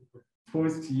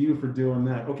 points to you for doing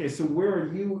that. Okay, so where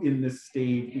are you in this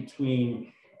stage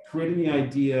between creating the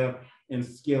idea and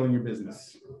scaling your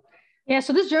business? Yeah,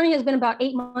 so this journey has been about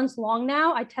 8 months long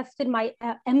now. I tested my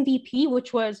MVP,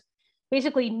 which was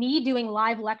basically me doing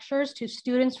live lectures to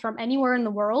students from anywhere in the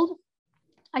world.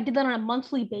 I did that on a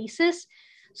monthly basis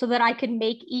so that I could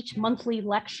make each monthly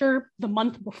lecture the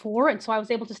month before. And so I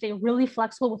was able to stay really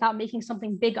flexible without making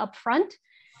something big up front.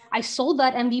 I sold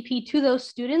that MVP to those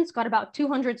students, got about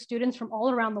 200 students from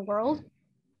all around the world.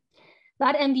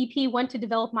 That MVP went to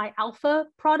develop my alpha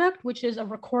product, which is a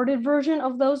recorded version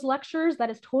of those lectures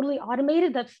that is totally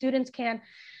automated that students can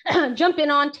jump in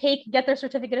on, get their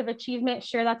certificate of achievement,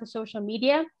 share that to social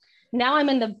media. Now I'm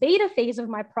in the beta phase of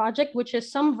my project, which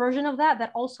is some version of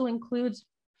that also includes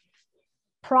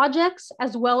projects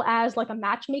as well as like a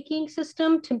matchmaking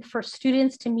system for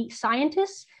students to meet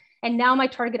scientists. And now my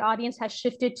target audience has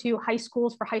shifted to high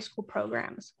schools for high school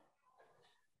programs.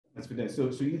 That's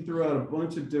fantastic. So you threw out a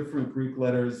bunch of different Greek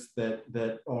letters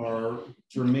that are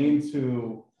germane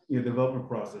to your development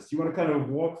process. You want to kind of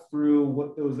walk through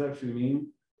what those actually mean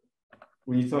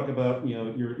when you talk about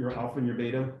your alpha and your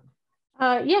beta?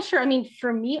 Yeah, sure. I mean,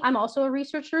 for me, I'm also a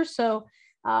researcher. So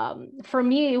for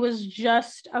me, it was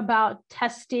just about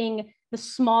testing the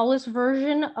smallest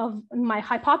version of my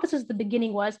hypothesis at the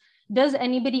beginning was, does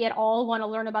anybody at all want to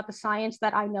learn about the science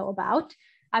that I know about?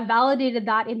 I validated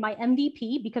that in my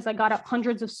MVP because I got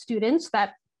hundreds of students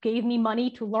that gave me money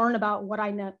to learn about what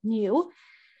I knew.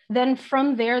 Then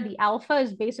from there, the alpha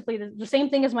is basically the same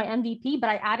thing as my MVP, but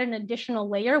I added an additional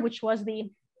layer, which was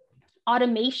the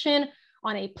automation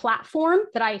on a platform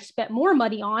that I spent more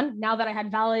money on now that I had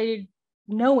validated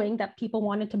knowing that people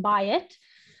wanted to buy it.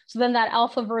 So then that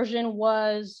alpha version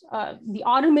was the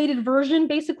automated version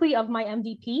basically of my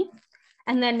MVP.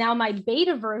 And then now my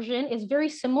beta version is very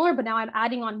similar, but now I'm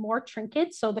adding on more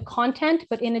trinkets. So the content,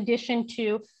 but in addition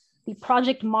to the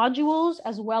project modules,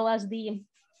 as well as the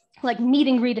like meet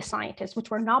and greet a scientist,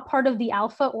 which were not part of the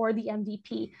alpha or the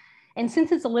MVP. And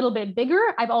since it's a little bit bigger,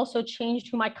 I've also changed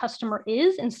who my customer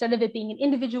is. Instead of it being an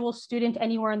individual student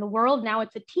anywhere in the world, now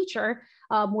it's a teacher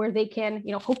where they can,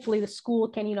 hopefully the school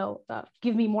can,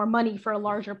 give me more money for a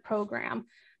larger program.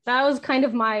 That was kind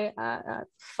of my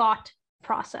thought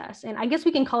process. And I guess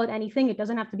we can call it anything. It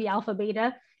doesn't have to be alpha,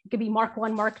 beta. It could be Mark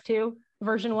 1, Mark 2,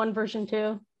 version 1, version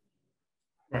 2.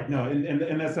 Right. No,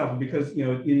 and that's helpful because,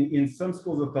 in some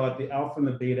schools of thought, the alpha and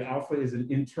the beta, alpha is an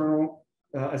internal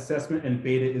assessment and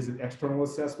beta is an external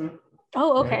assessment.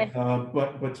 Oh, okay. Right?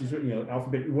 But alpha,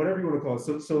 beta, whatever you want to call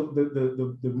it. So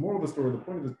the moral of the story, the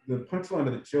point of the punchline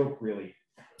of the joke really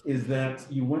is that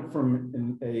you went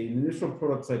from an initial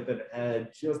prototype that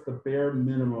had just the bare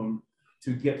minimum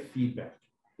to get feedback,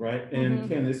 right? And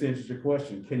Ken, this answers your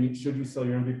question. Should you sell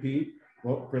your MVP?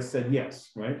 Well, Chris said yes,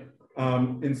 right?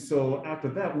 And so after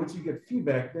that, once you get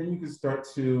feedback, then you can start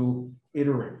to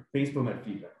iterate based on that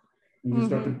feedback. You can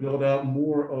start to build out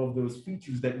more of those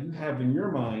features that you have in your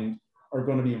mind are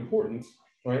going to be important,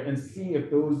 right? And see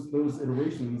if those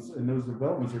iterations and those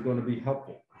developments are going to be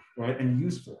helpful, right? And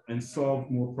useful and solve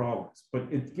more problems. But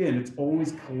it's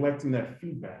always collecting that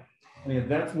feedback. I mean,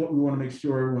 that's what we want to make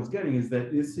sure everyone's getting is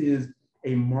that this is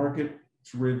a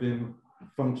market-driven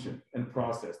function and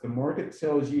process. The market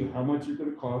tells you how much you're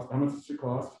going to cost, how much it should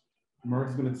cost. The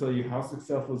market's going to tell you how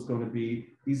successful it's going to be.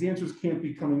 These answers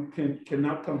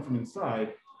cannot come from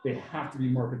inside. They have to be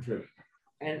market-driven.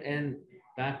 And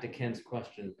back to Ken's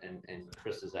question and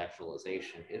Chris's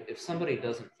actualization. If somebody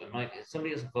doesn't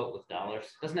vote with dollars,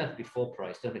 it doesn't have to be full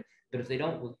price, but if they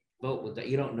don't vote with that,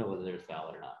 you don't know whether there's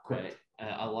valid or not, right?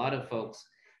 A lot of folks,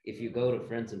 if you go to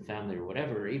friends and family or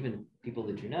whatever, or even people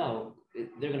that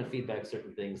they're going to feedback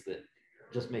certain things that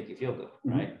just make you feel good,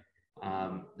 right?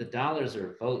 The dollars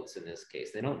are votes in this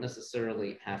case. They don't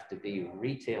necessarily have to be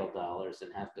retail dollars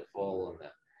and have to fall on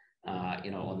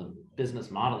the, on the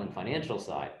business modeling financial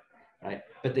side, right?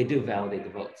 But they do validate the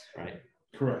votes, right?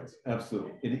 Correct.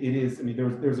 Absolutely. It is. I mean,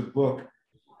 there's a book.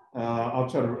 I'll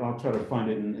try to find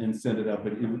it and send it up.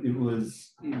 But it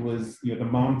was the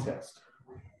mom test,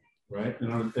 right?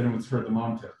 And everyone's heard the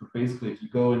mom test. But basically, if you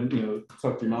go and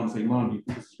talk to your mom and say, "Mom, do you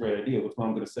think this is a great idea?" What's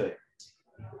mom going to say?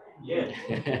 Yeah.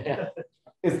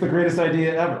 It's the greatest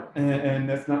idea ever. And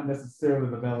that's not necessarily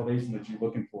the validation that you're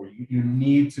looking for. You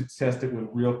need to test it with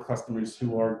real customers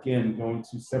who are, again, going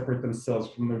to separate themselves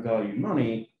from their valued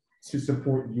money to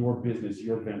support your business,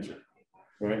 your venture.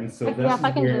 Right. And so that's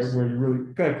where you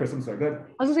really go ahead, Chris. I'm sorry. Go ahead.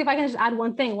 I was gonna say if I can just add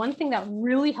one thing that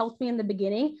really helped me in the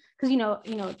beginning, because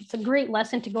it's a great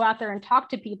lesson to go out there and talk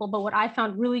to people. But what I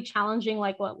found really challenging,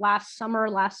 like last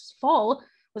fall,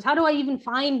 was how do I even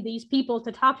find these people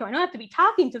to talk to? I don't have to be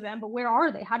talking to them, but where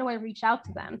are they? How do I reach out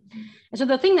to them? And so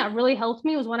the thing that really helped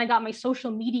me was when I got my social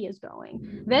medias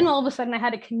going. Then all of a sudden I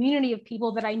had a community of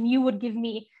people that I knew would give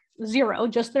me zero,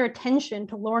 just their attention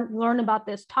to learn about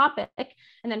this topic.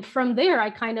 And then from there, I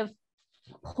kind of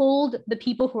pulled the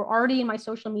people who are already in my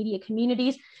social media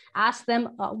communities, asked them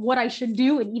what I should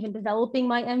do in even developing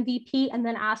my MVP, and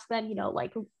then asked them,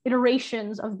 like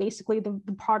iterations of basically the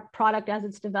product as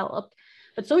it's developed.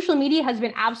 But social media has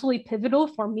been absolutely pivotal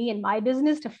for me and my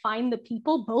business to find the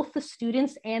people, both the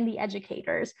students and the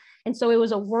educators. And so it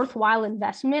was a worthwhile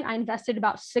investment. I invested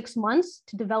about 6 months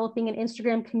to developing an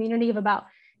Instagram community of about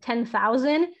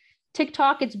 10,000.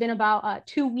 TikTok, it's been about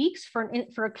 2 weeks for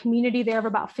a community there of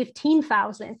about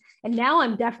 15,000. And now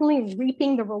I'm definitely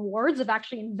reaping the rewards of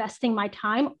actually investing my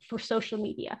time for social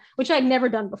media, which I'd never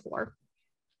done before.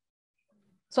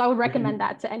 So I would recommend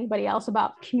that to anybody else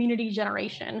about community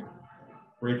generation.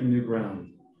 Breaking new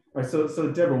ground. All right,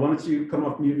 so Deborah, why don't you come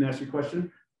off mute and ask your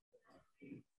question?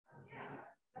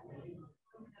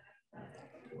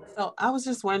 So I was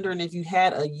just wondering if you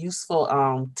had a useful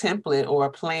template or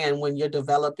a plan when you're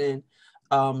developing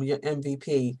your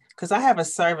MVP, because I have a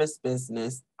service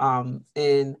business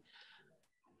and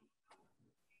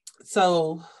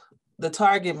so the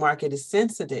target market is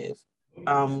sensitive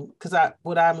because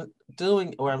what I'm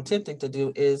doing or I'm attempting to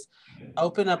do is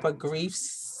open up a grief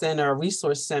center,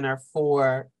 resource center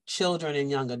for children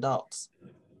and young adults.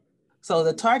 So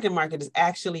the target market is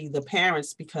actually the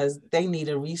parents because they need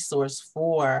a resource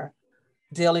for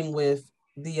dealing with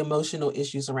the emotional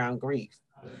issues around grief.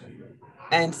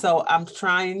 And so I'm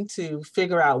trying to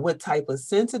figure out what type of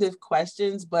sensitive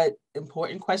questions, but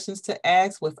important questions to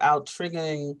ask without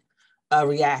triggering a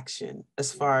reaction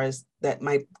as far as that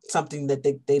might something that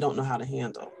they don't know how to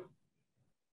handle.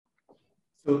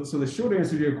 So the short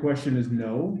answer to your question is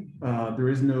no. There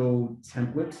is no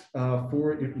template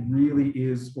for it. It really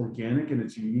is organic and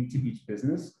it's unique to each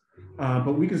business.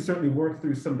 But we can certainly work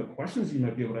through some of the questions you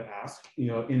might be able to ask,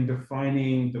 in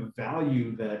defining the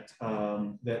value that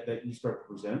that you start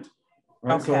to present.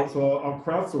 Right. Okay. So I'll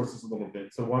crowdsource this a little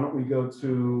bit. So why don't we go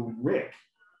to Rick?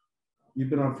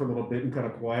 You've been on for a little bit and kind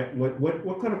of quiet.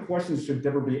 What kind of questions should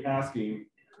Deborah be asking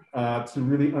to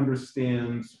really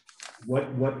understand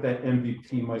what that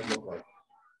MVP might look like?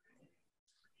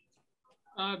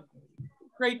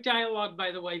 Great dialogue,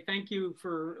 by the way. Thank you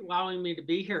for allowing me to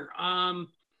be here.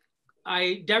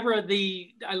 Deborah,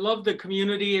 I love the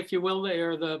community, if you will,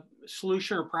 or the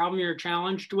solution or problem you're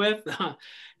challenged with.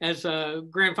 As a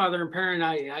grandfather and parent,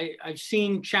 I've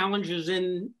seen challenges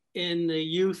in the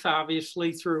youth,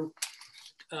 obviously, through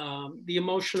the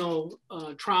emotional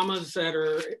traumas that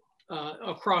are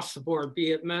across the board,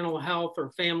 be it mental health or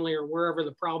family or wherever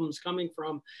the problem's coming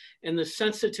from, and the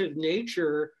sensitive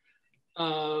nature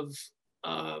of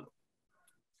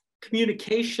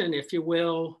communication, if you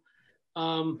will.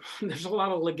 There's a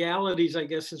lot of legalities, I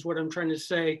guess is what I'm trying to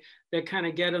say, that kind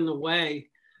of get in the way.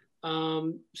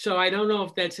 So I don't know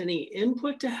if that's any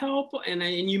input to help, and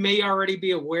you may already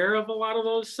be aware of a lot of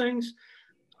those things,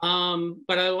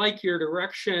 but I like your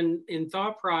direction in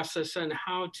thought process on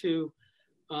how to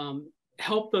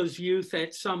help those youth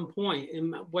at some point,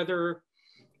 and whether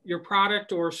your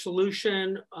product or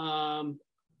solution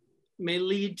may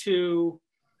lead to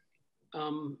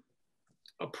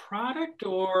a product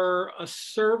or a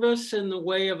service in the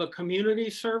way of a community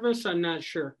service. I'm not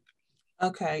sure.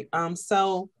 Okay,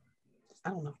 so I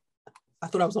don't know. I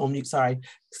thought I was on mute, sorry.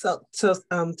 So to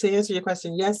answer your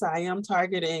question, yes, I am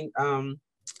targeting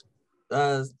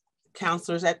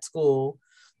counselors at school.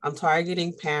 I'm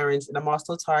targeting parents, and I'm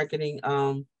also targeting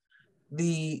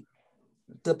the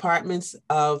departments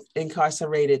of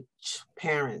incarcerated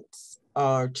parents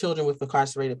or children with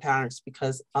incarcerated parents,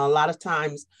 because a lot of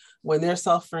times when they're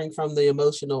suffering from the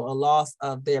emotional loss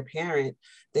of their parent,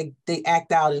 they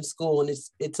act out in school, and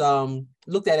it's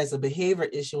looked at as a behavior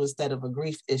issue instead of a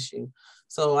grief issue.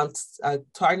 So I'm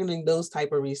targeting those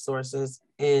type of resources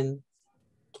and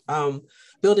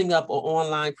building up an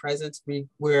online presence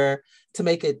where to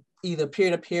make it either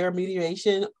peer-to-peer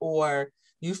mediation or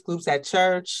youth groups at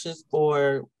churches,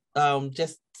 or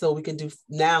just so we can do,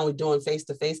 now we're doing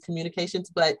face-to-face communications,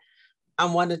 but I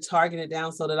want to target it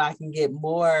down so that I can get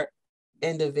more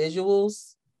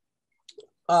individuals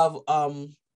of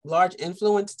large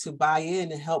influence to buy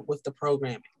in and help with the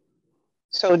programming.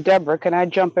 So Deborah, can I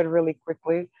jump in really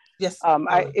quickly? Yes.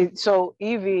 So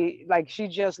Evie, like, she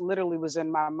just literally was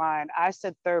in my mind. I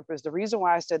said therapist. The reason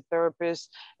why I said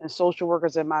therapist and social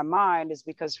workers in my mind is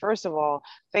because, first of all,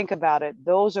 think about it.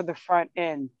 Those are the front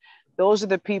end. Those are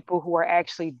the people who are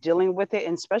actually dealing with it,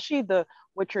 and especially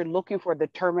what you're looking for, the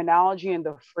terminology and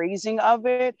the phrasing of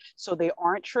it, so they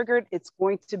aren't triggered. It's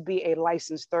going to be a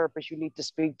licensed therapist you need to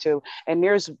speak to. And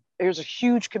there's a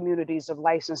huge communities of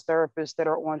licensed therapists that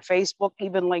are on Facebook,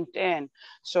 even LinkedIn.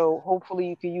 So hopefully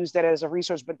you can use that as a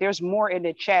resource. But there's more in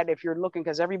the chat if you're looking,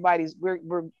 because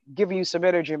we're giving you some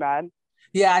energy, man.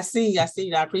 Yeah, I see. I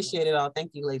appreciate it all.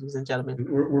 Thank you, ladies and gentlemen.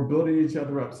 We're building each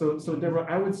other up. So Deborah,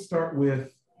 I would start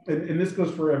with, and this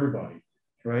goes for everybody,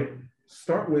 right?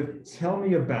 Start with, tell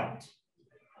me about.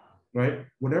 right?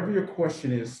 Whatever your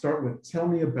question is, start with tell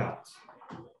me about.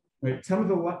 Right? Tell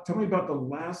me about the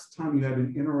last time you had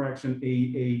an interaction,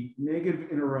 a negative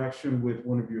interaction with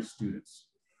one of your students,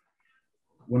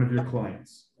 one of your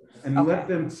clients, and let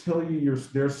them tell you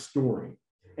their story.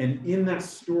 And in that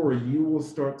story, you will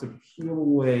start to peel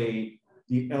away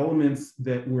the elements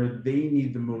where they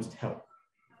need the most help.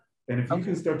 And if you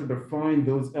can start to define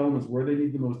those elements where they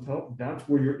need the most help, that's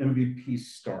where your MVP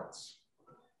starts,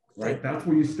 right? That's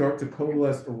where you start to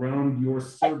coalesce around your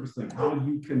service and how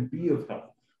you can be of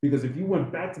help. Because if you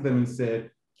went back to them and said,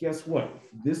 guess what?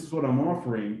 This is what I'm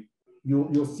offering,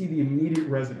 you'll see the immediate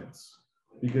resonance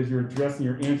because you're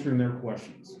answering their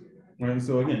questions. Right. And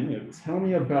so again, tell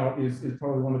me about is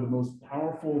probably one of the most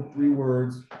powerful 3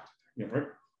 words, right?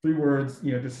 3 words,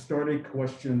 to start a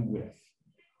question with.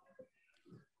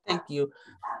 Thank you.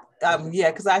 Yeah,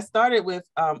 because I started with,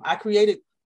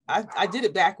 I did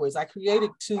it backwards. I created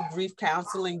 2 grief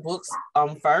counseling books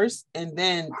first, and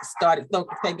then started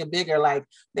thinking bigger, like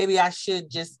maybe I should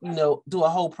just, do a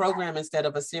whole program instead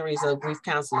of a series of grief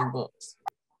counseling books.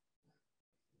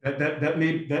 That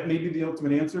may be the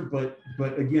ultimate answer, but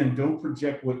again, don't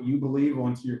project what you believe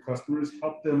onto your customers.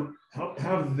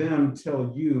 Have them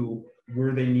tell you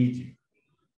where they need you,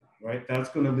 right? That's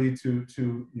going to lead to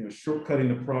shortcutting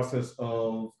the process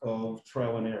of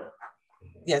trial and error.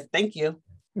 Yes, thank you.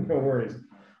 No worries.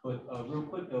 But real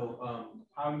quick though,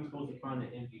 how are you supposed to find an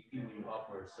MVP when you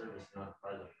offer a service, not a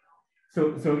product?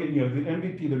 So again, the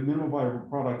MVP, the minimum viable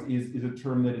product, is a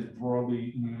term that is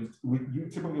broadly used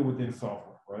typically within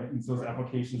software, right? And so those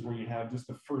applications where you have just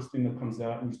the first thing that comes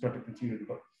out and you start to continue to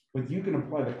develop. But you can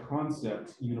apply the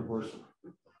concept universally,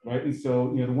 right? And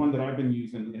so the one that I've been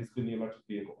using has been the electric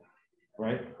vehicle,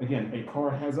 right? Again, a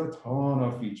car has a ton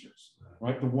of features,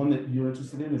 right? The one that you're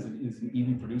interested in is an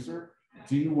EV producer.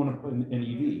 Do you want to put an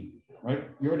EV? Right?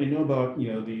 You already know about the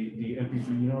MP3,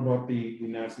 you know about the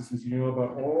nav systems, you know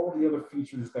about all the other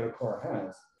features that a car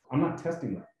has. I'm not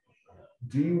testing that.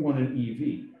 Do you want an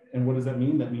EV? And what does that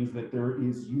mean? That means that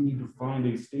you need to find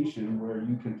a station where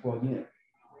you can plug in.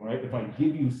 Right? If I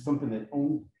give you something that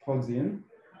only plugs in,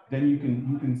 then you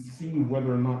can see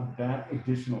whether or not that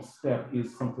additional step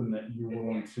is something that you're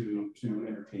willing to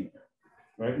entertain.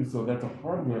 Right? And so that's a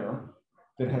hardware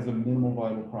that has a minimal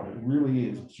viable product. It really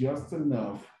is just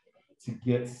enough to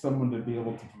get someone to be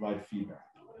able to provide feedback,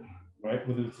 right?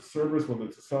 Whether it's a service, whether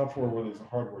it's a software, whether it's a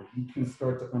hardware, you can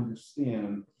start to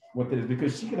understand what that is,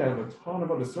 because she could have a ton of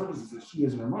other services that she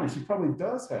has in her mind. She probably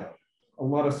does have a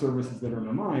lot of services that are in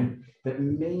her mind that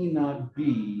may not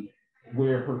be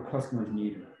where her customers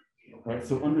need her, right?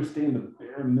 So understand the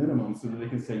bare minimum so that they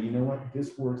can say, you know what,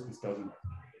 this works, this doesn't work.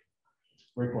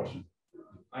 Great question.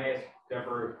 I asked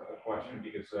Deborah a question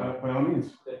because by all means.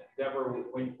 Deborah,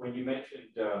 when you mentioned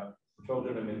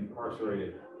children of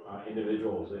incarcerated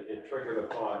individuals, it triggered a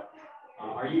thought.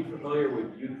 Are you familiar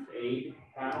with youth aid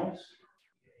panels?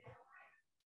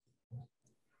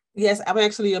 Yes, I'm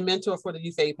actually a mentor for the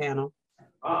youth aid panel.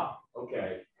 Ah,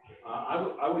 okay.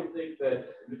 I would think that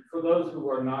for those who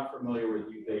are not familiar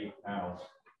with youth aid panels,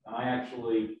 I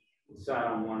actually sat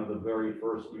on one of the very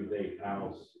first youth aid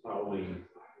panels, probably,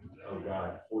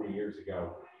 40 years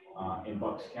ago in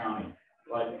Bucks County.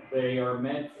 But they are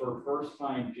meant for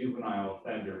first-time juvenile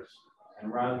offenders.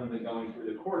 And rather than going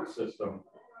through the court system,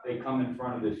 they come in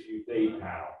front of this youth aid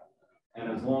panel. And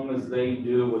as long as they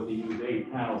do what the youth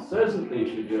aid panel says that they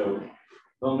should do,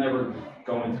 they'll never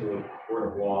go into a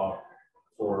court of law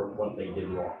for what they did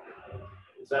wrong.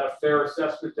 Is that a fair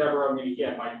assessment, Deborah? I mean,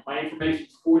 again, my information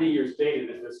is 40 years dated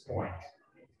at this point.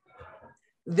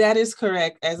 That is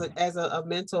correct. As a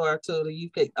mentor to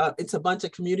the UK, it's a bunch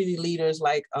of community leaders,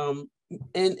 like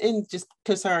and just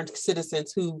concerned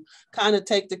citizens who kind of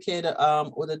take the kid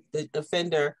or the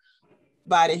offender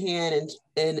by the hand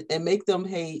and make them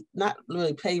not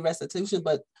really pay restitution,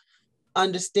 but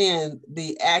understand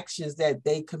the actions that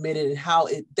they committed and how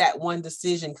that one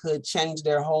decision could change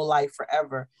their whole life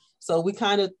forever. So we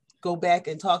kind of go back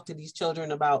and talk to these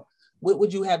children about what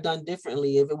would you have done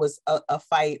differently if it was a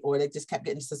fight, or they just kept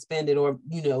getting suspended, or,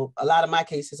 a lot of my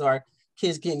cases are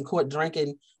kids getting caught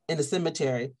drinking in the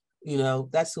cemetery.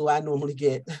 That's who I normally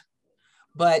get.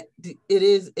 But it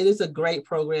is a great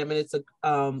program, and it's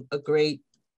a great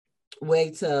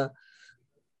way to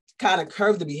kind of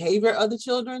curb the behavior of the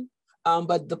children.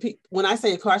 But when I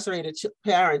say incarcerated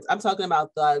parents, I'm talking about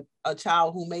a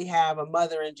child who may have a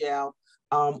mother in jail,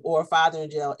 or a father in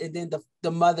jail, and then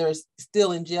the mother is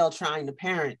still in jail trying to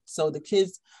parent. So the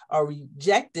kids are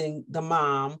rejecting the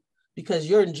mom because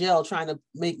you're in jail trying to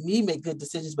make me make good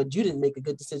decisions, but you didn't make a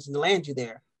good decision to land you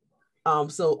there.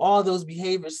 So all those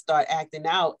behaviors start acting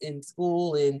out in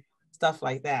school and stuff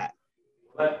like that.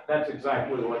 That's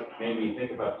exactly what made me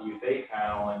think about the youth aid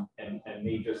panel and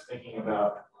me just thinking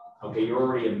about, okay, you're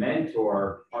already a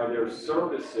mentor. Are there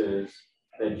services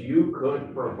that you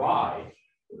could provide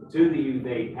to the youth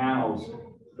aid panels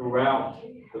throughout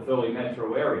the Philly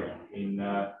metro area? I mean,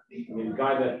 the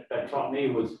guy that taught me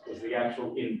was the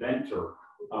actual inventor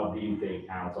of the youth aid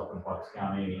panels up in Bucks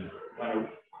County. And he went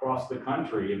across the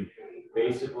country and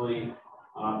basically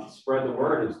spread the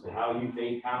word as to how youth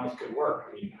aid panels could work.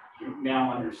 I mean, you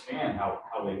now understand how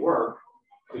they work.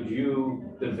 Could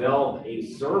you develop a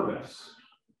service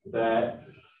that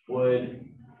would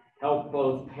help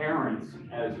both parents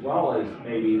as well as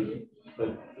maybe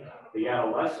the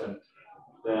adolescent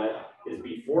that is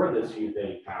before this youth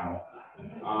aid panel?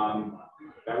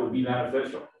 That would be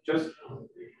beneficial. Just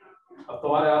a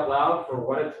thought out loud for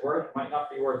what it's worth. Might not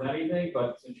be worth anything,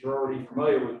 but since you're already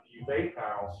familiar with youth aid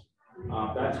panels,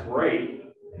 that's great.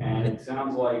 And it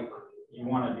sounds like you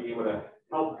want to be able to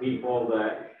help people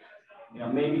that, you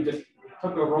know, maybe just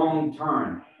took a wrong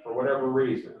turn for whatever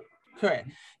reason. Correct.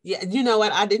 Yeah, you know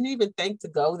what? I didn't even think to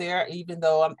go there, even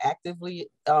though I'm actively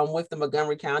with the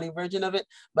Montgomery County version of it.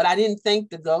 But I didn't think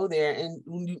to go there. And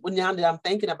now that I'm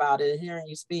thinking about it and hearing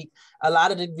you speak, a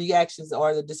lot of the reactions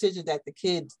or the decisions that the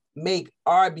kids make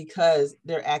are because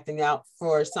they're acting out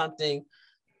for something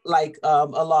like a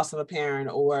loss of a parent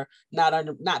or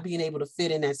not being able to fit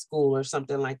in at school or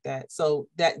something like that. So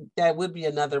that would be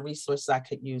another resource I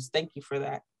could use. Thank you for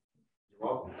that. You're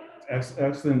welcome.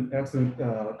 Excellent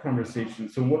conversation.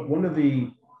 So one of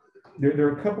there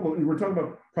are a couple of, we're talking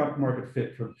about product market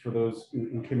fit for those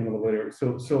who came in a little later.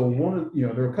 So one of,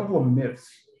 there are a couple of myths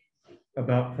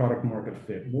about product market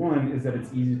fit. One is that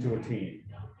it's easy to attain.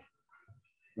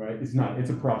 Right? It's not, it's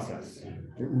a process. It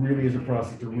really is a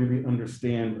process to really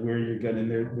understand where you're getting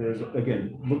there. There's,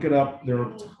 again, look it up. There are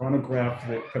a ton of graphs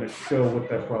that kind of show what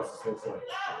that process looks like.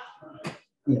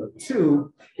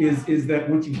 Two is that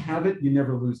once you have it, you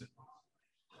never lose it.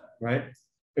 Right?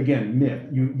 Again, myth.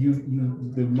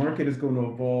 The market is going to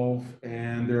evolve,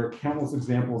 and there are countless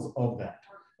examples of that.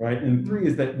 Right? And three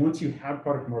is that once you have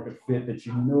product market fit, that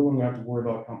you no longer have to worry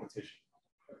about competition.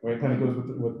 Right, kind of goes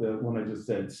with the one I just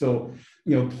said. So,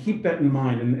 keep that in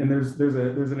mind. And there's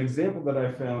an example that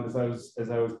I found as I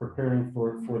was preparing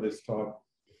for this talk.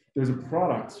 There's a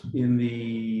product in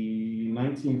the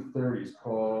 1930s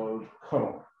called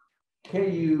Cuddle,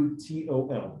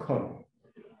 K-U-T-O-L, Cuddle.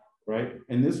 Right,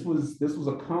 and this was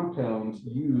a compound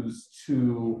used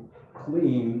to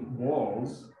clean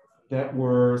walls that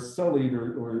were sullied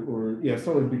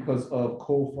sullied because of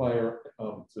coal fire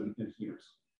ovens and heaters.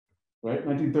 Right,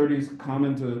 1930s,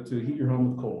 common to heat your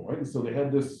home with coal, right? And so they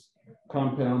had this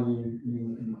compound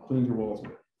you cleaned your walls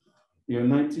with.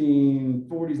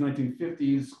 1940s,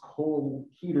 1950s, coal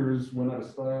heaters went out of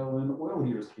style and oil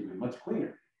heaters came in, much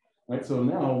cleaner, right? So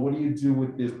now what do you do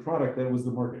with this product that was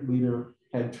the market leader,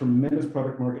 had tremendous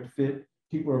product market fit?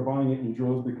 People are buying it in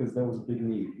droves because that was a big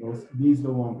need. Those needs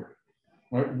no longer,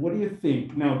 right? What do you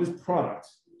think? Now this product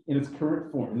in its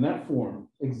current form, in that form,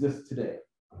 exists today.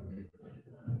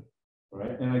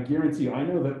 Right, and I guarantee you, I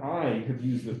know that I have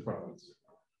used this product.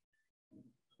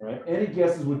 Right, any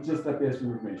guesses with just that basic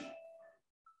information?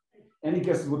 Any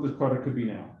guesses what this product could be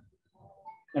now?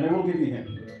 And I will give you a hint.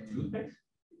 Toothpicks?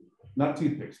 Not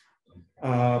toothpicks,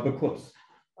 but close.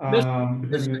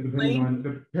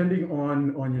 Depending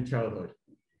on your childhood.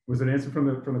 Was it an answer from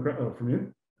you?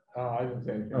 I didn't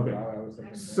say anything. Okay. I was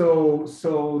thinking. So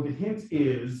the hint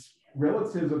is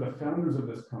relatives of the founders of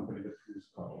this company that produced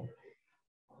Cuddle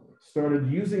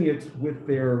started using it with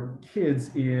their kids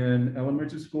in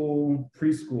elementary school,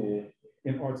 preschool,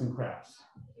 in arts and crafts.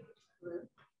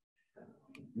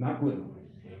 Not glue.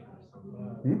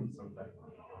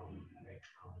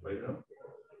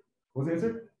 What's the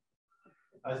answer?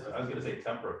 I was going to say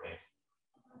tempera paint.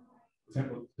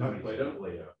 Not Play-Doh.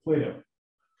 Play-Doh.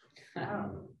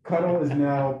 Cuddle is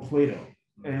now Play-Doh.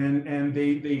 And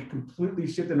they completely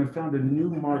shifted and found a new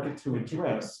market to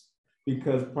address,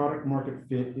 because product market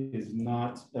fit is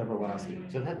not everlasting.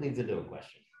 So that leads into a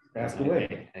question. Ask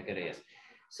away. I gotta ask.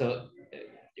 So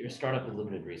you're a startup with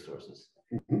limited resources,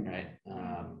 right?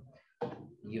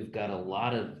 You've got a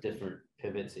lot of different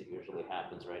pivots. It usually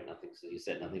happens, right? So you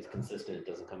said nothing's consistent. It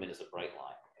doesn't come in as a bright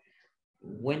line.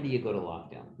 When do you go to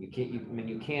lockdown? You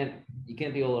can't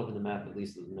be all over the map, at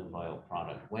least with a viable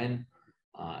product. When,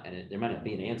 there might not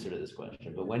be an answer to this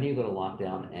question, but when do you go to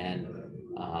lockdown? And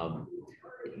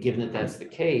given that that's the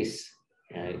case,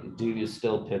 do you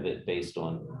still pivot based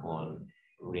on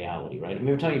reality, right? I mean,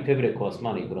 we're talking pivot, it costs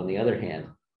money, but on the other hand,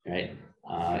 right,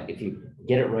 if you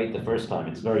get it right the first time,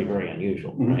 it's very, very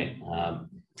unusual, right?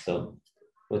 So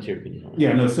What's your opinion on that?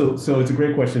 Yeah, no, so it's a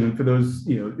great question. And for those,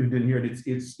 who didn't hear it,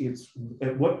 it's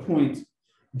at what point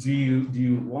do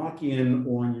you lock in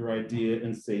on your idea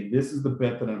and say, this is the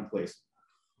bet that I'm placing,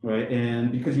 right?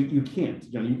 And because you can't,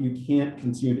 you can't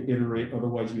continue to iterate,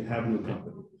 otherwise you have no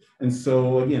company. And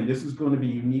so again, this is going to be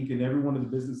unique in every one of the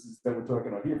businesses that we're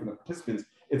talking about here from the participants.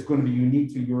 It's going to be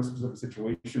unique to your specific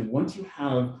situation. Once you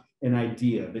have an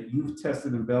idea that you've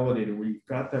tested and validated where you've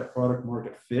got that product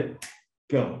market fit,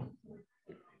 go,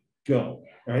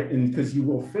 right? And because you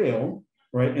will fail,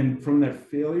 right? And from that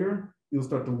failure, you'll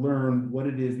start to learn what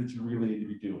it is that you really need to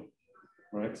be doing,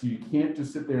 right? So you can't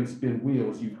just sit there and spin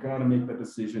wheels. You've got to make that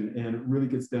decision. And it really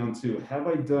gets down to, have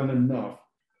I done enough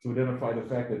to identify the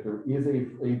fact that there is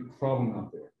a problem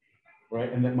out there,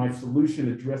 right? And that my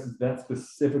solution addresses that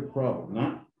specific problem,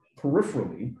 not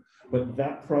peripherally, but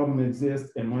that problem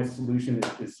exists and my solution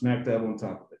is smack dab on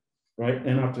top of it, right?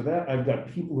 And after that, I've got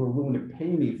people who are willing to pay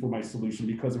me for my solution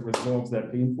because it resolves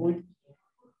that pain point.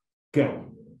 Go,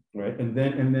 right? And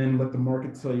then let the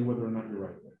market tell you whether or not you're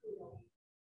right.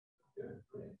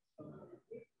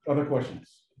 Other questions?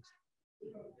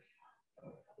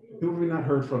 Who have we not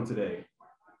heard from today?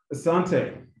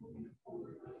 Asante,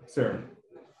 sir.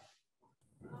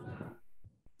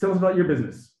 Tell us about your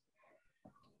business.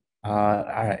 All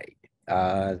right.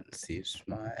 Let's see, is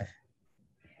my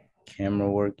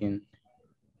camera working?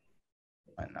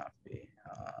 Might not be.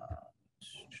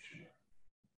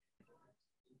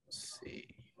 Let's see.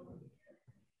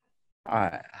 All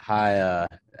right. Hi,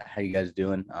 how you guys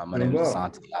doing? My name is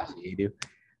Asante Asiedu.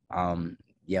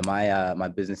 Yeah, my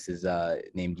business is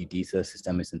named Udisa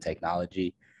Systemics and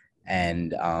Technology,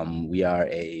 and we are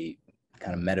a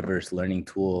kind of metaverse learning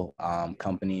tool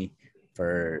company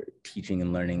for teaching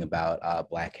and learning about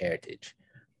Black heritage.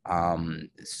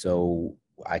 So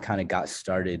I kind of got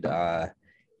started,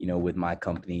 with my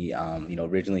company,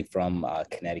 originally from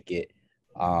Connecticut.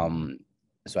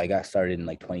 So I got started in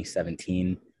like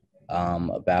 2017,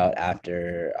 about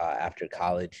after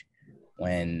college,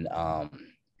 when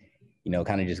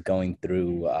kind of just going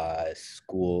through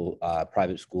school,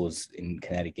 private schools in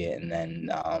Connecticut, and then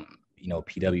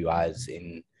PWIs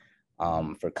in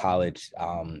for college.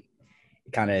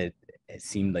 It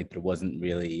seemed like there wasn't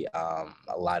really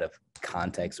a lot of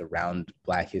context around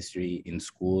Black history in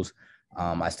schools.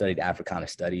 I studied Africana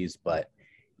studies, but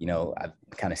I've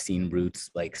kind of seen Roots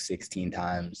like 16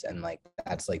 times, and like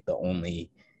that's like the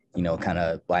only kind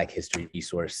of Black history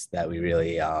resource that we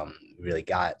really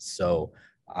got. So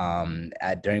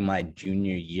during my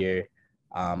junior year,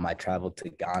 I traveled to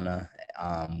Ghana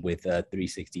with a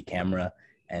 360 camera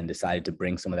and decided to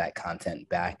bring some of that content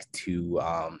back to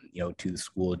to the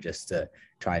school, just to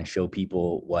try and show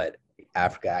people what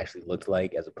Africa actually looked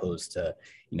like, as opposed to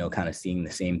kind of seeing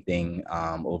the same thing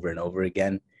over and over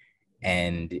again.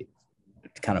 And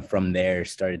kind of from there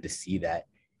started to see that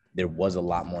there was a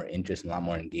lot more interest and a lot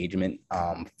more engagement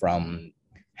from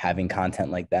having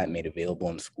content like that made available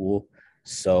in school.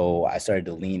 So I started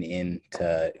to lean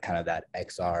into kind of that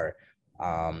XR,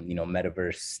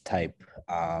 metaverse type,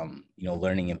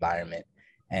 learning environment,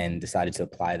 and decided to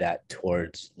apply that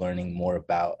towards learning more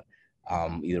about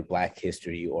either Black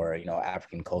history or,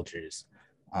 African cultures,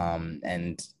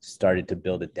 and started to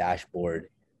build a dashboard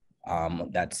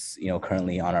that's,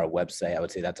 currently on our website. I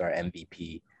would say that's our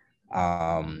MVP,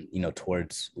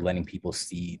 towards letting people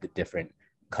see the different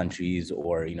countries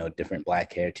or, different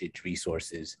Black heritage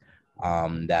resources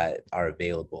that are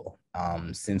available.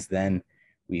 Since then,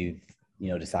 we've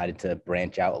decided to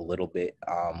branch out a little bit,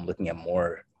 looking at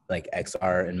more like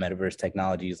XR and metaverse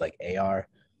technologies like AR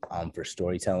for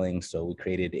storytelling. So we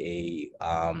created a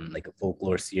like a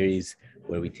folklore series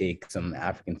where we take some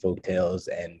African folk tales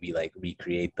and we like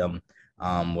recreate them,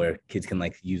 where kids can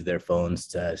like use their phones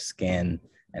to scan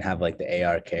and have like the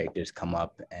AR characters come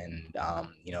up and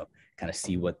kind of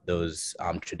see what those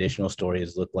traditional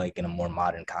stories look like in a more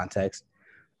modern context.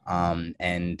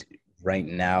 And right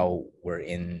now we're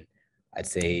in, I'd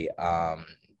say,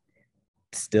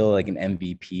 still like an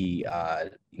MVP,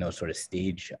 sort of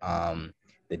stage.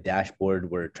 The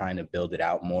dashboard, we're trying to build it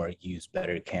out more, use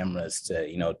better cameras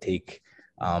to, take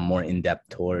more in-depth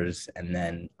tours. And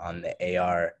then on the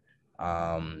AR,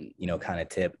 kind of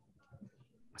tip,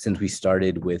 since we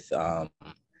started with,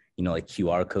 like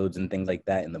QR codes and things like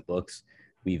that in the books,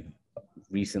 we've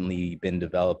recently been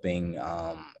developing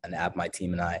an app, my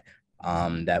team and I,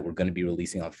 that we're going to be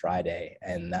releasing on Friday.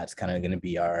 And that's kind of going to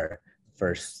be our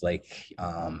first like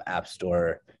app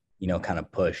store, kind of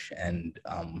push, and,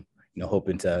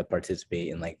 hoping to participate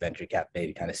in like Venture Café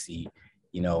to kind of see,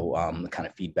 the kind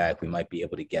of feedback we might be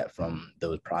able to get from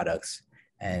those products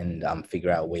and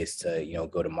figure out ways to,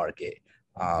 go to market.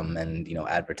 and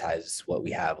advertise what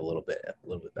we have a little bit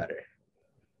better.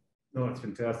 No, it's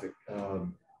fantastic.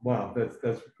 Wow,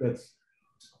 that's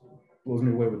blows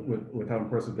me away with how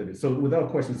impressive that is. So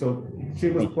without question, so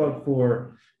shameless plug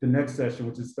for the next session,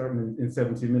 which is starting in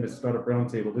 17 minutes, Startup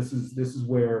Roundtable. This is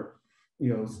where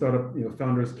startup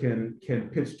founders can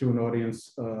pitch to an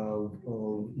audience of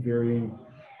varying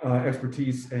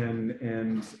expertise and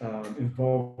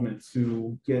involvement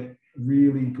to get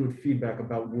really good feedback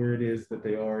about where it is that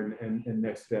they are and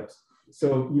next steps.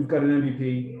 So you've got an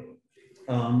MVP.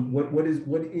 What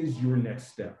is your next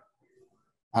step?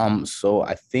 So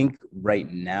I think right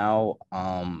now,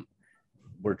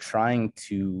 we're trying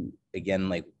to, again,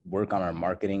 like work on our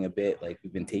marketing a bit. Like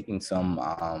we've been taking some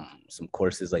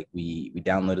courses, like we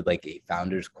downloaded like a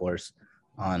founder's course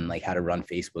on like how to run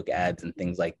Facebook ads and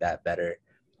things like that better.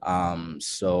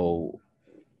 So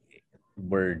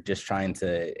we're just trying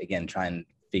to, again, try and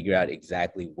figure out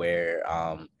exactly where,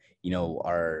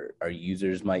 our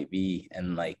users might be,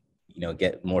 and like,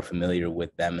 get more familiar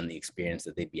with them and the experience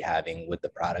that they'd be having with the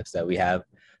products that we have.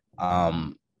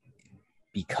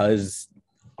 Because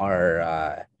our,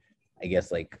 I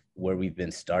guess like where we've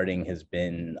been starting has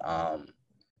been,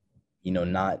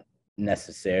 not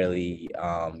necessarily,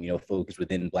 focused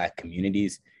within Black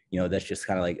communities. That's just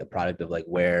kind of like a product of like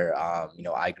where,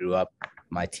 I grew up.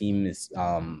 My team is,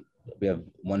 we have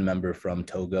one member from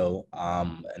Togo,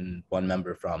 and one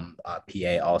member from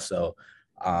PA also.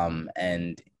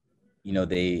 And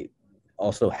they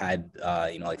also had,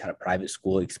 like kind of private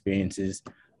school experiences.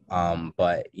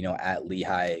 But, at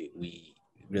Lehigh, we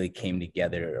really came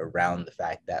together around the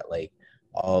fact that like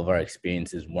all of our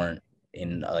experiences weren't,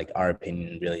 in like our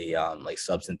opinion, really like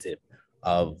substantive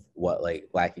of what like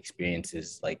Black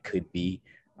experiences like could be.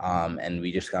 And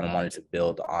we just kind of wanted to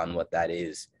build on what that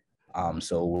is.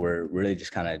 So we're really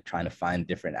just kind of trying to find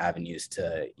different avenues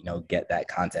to, get that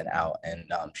content out and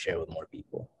share with more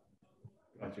people.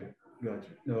 Gotcha.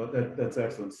 No, that's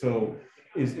excellent. So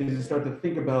is to start to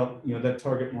think about, that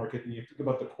target market, and you think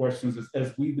about the questions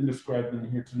as we've been describing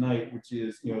here tonight, which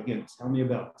is, again, tell me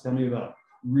about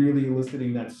really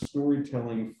eliciting that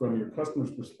storytelling from your customer's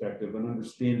perspective and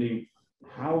understanding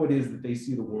how it is that they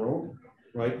see the world,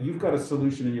 right? You've got a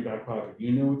solution in your back pocket.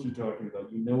 You know what you're talking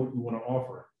about. You know what you want to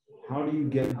offer. How do you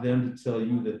get them to tell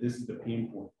you that this is the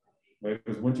pain point, right?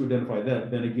 Because once you identify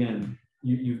that, then again,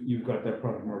 you've got that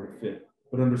product market fit.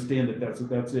 But understand that that's a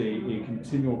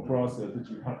continual process that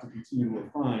you have to continue to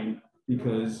refine,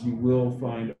 because you will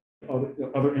find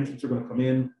other entrants are going to come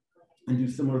in and do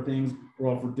similar things, or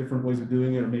offer different ways of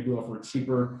doing it, or maybe offer it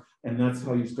cheaper. And that's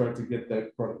how you start to get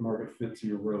that product market fit to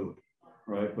your road,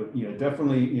 right? But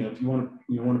definitely, if you want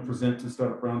to present to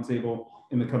Startup Roundtable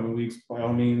in the coming weeks, by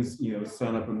all means,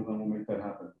 sign up and we'll make that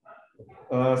happen.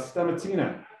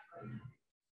 Stamatina.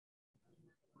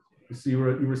 So you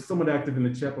were somewhat active in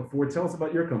the chat before. Tell us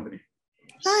about your company.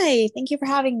 Hi, thank you for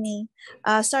having me.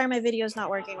 Sorry, my video is not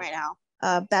working right now.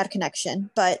 Bad connection.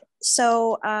 But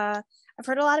so I've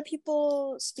heard a lot of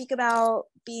people speak about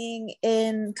being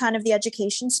in kind of the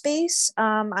education space.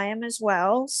 I am as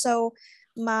well. So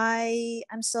I'm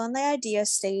still in the idea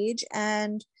stage,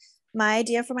 and my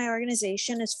idea for my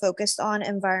organization is focused on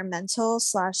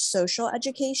environmental/social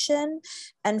education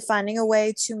and finding a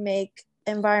way to make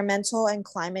environmental and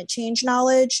climate change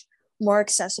knowledge more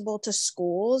accessible to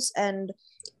schools, and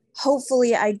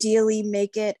hopefully ideally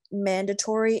make it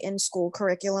mandatory in school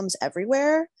curriculums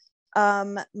everywhere.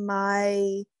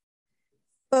 My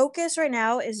focus right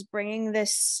now is bringing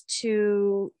this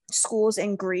to schools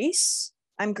in Greece.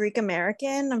 I'm Greek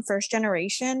American, I'm first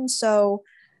generation. So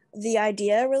the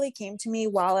idea really came to me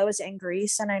while I was in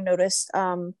Greece, and I noticed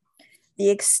the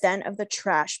extent of the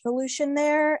trash pollution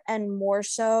there, and more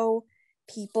so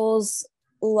people's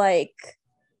like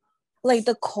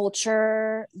the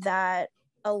culture that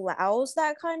allows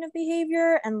that kind of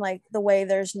behavior, and like the way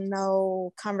there's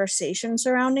no conversation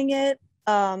surrounding it.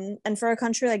 And for a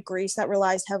country like Greece that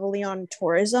relies heavily on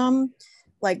tourism,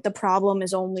 like the problem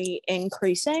is only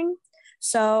increasing.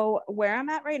 So where I'm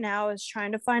at right now is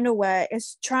trying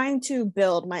to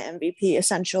build my MVP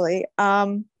essentially.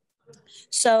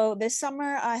 So this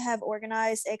summer I have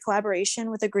organized a collaboration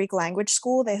with a Greek language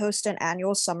school. They host an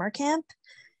annual summer camp,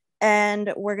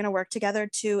 and we're going to work together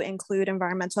to include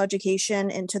environmental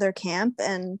education into their camp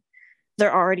and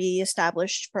their already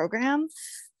established program.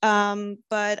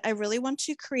 But I really want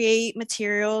to create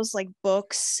materials like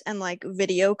books and like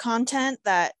video content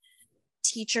that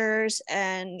teachers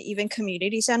and even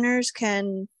community centers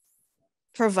can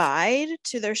provide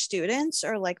to their students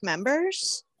or like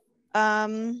members.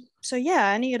 So yeah,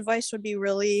 any advice would be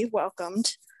really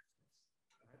welcomed.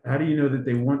 How do you know that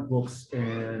they want books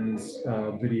and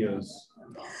videos?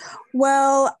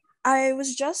 Well, I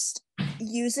was just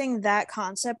using that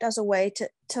concept as a way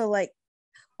to like,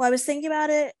 well, I was thinking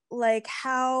about it, like,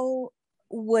 how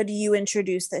would you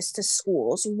introduce this to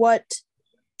schools? What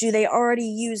do they already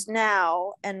use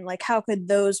now? And like, how could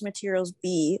those materials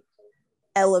be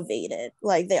elevated?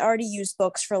 Like, they already use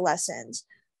books for lessons,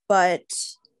 but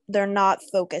they're not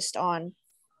focused on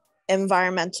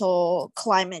environmental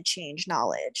climate change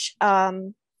knowledge.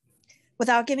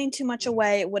 Without giving too much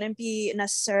away, it wouldn't be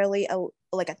necessarily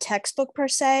like a textbook per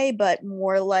se, but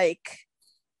more like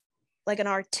an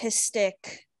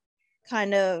artistic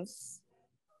kind of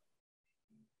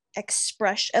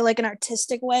expression, like an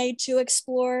artistic way to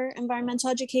explore environmental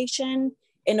education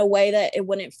in a way that it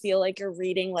wouldn't feel like you're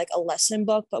reading like a lesson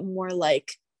book, but more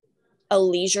like a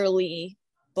leisurely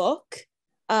book.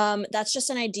 That's just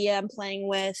an idea I'm playing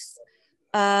with.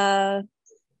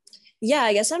 Yeah,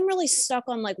 I guess I'm really stuck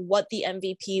on like what the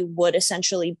MVP would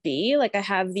essentially be. Like, I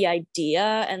have the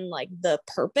idea and like the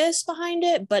purpose behind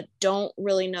it, but don't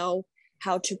really know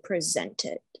how to present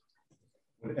it.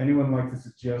 Would anyone like to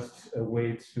suggest a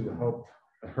way to help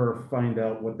her find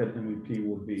out what that MVP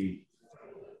would be?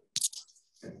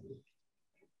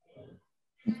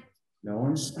 No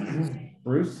one?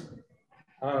 Bruce?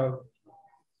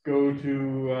 Go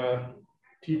to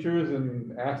teachers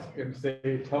and ask and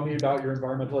say, tell me about your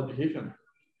environmental education.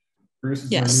 Bruce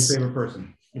is my new favorite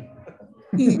person. Yeah,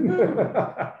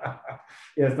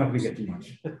 it's not going to get too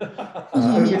much.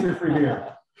 It's a free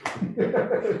beer.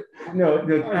 No,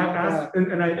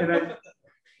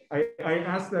 I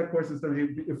asked that question for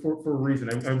a reason.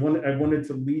 I wanted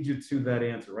to lead you to that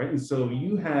answer, right? And so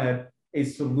you had a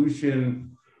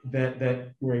solution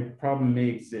that where a problem may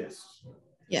exist.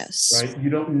 Yes. Right. You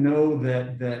don't know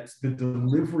that the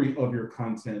delivery of your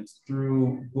content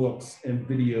through books and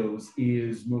videos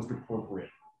is most appropriate.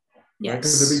 Right?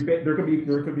 Yes. There could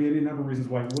be any number of reasons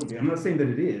why it wouldn't be. I'm not saying that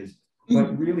it is,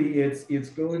 but really it's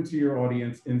going to your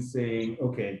audience and saying,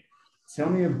 okay, tell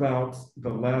me about the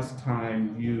last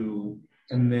time you,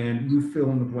 and then you fill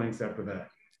in the blanks after that.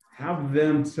 Have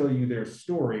them tell you their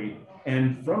story,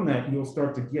 and from that you'll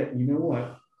start to get, you know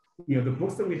what, the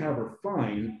books that we have are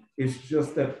fine. It's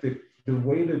just that the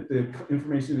way that the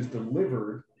information is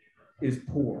delivered is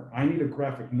poor. I need a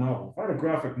graphic novel. If I had a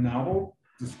graphic novel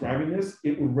describing this,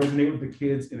 it would resonate with the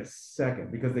kids in a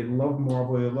second because they love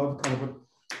Marvel, they love comic book.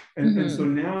 And so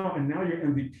now your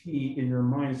MVP in your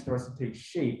mind starts to take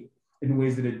shape in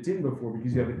ways that it didn't before,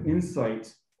 because you have an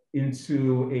insight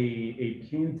into a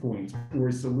pain point or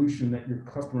a solution that your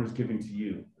customer is giving to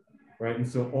you, right? And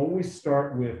so always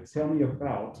start with, tell me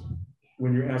about,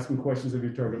 when you're asking questions of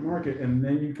your target market, and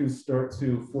then you can start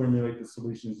to formulate the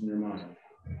solutions in your mind.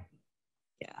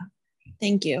 Yeah,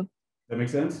 thank you. That make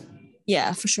sense?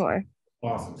 Yeah, for sure.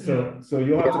 Awesome. So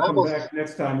you'll have to come back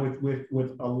next time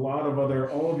with a lot of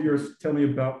all of your tell me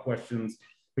about questions,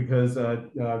 because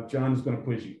John is going to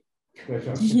quiz you. So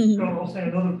I'll say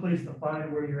another place to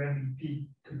find where your MVP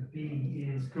could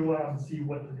be is go out and see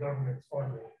what the government's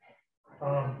funding.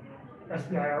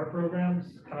 SBIR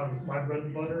programs, kind of my bread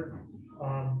and butter.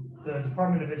 The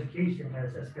Department of Education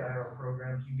has SBIR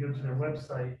programs. You go to their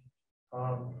website,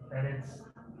 and it's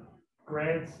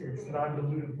grants, it's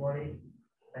non-dilutive money,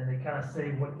 and they kind of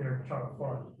say what they're trying to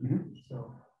fund.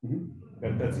 So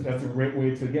that's a great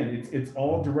way to, again, it's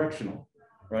all directional,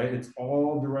 right? It's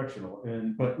all directional.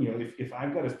 But if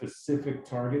I've got a specific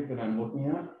target that I'm looking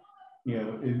at,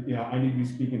 I need to be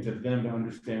speaking to them to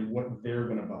understand what they're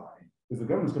going to buy, because the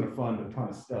government's going to fund a ton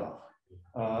of stuff.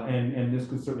 And this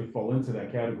could certainly fall into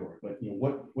that category. But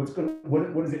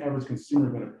what is the average consumer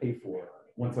going to pay for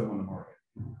once I'm on the market,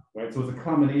 right? So it's a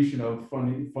combination of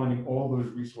finding all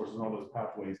those resources and all those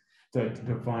pathways to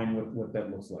define what that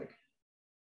looks like.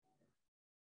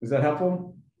 Is that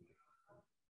helpful?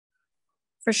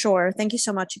 For sure. Thank you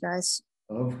so much, you guys.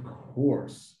 Of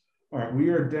course. All right, we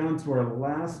are down to our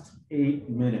last 8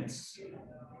 minutes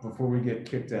before we get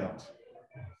kicked out.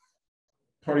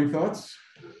 Parting thoughts?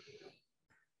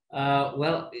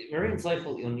 Well, very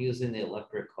insightful on using the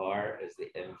electric car as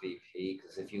the MVP,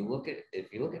 because if you look at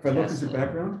Tesla, I look at your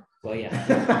background? Well, yeah.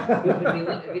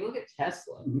 if you look at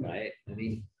Tesla, right? I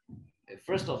mean,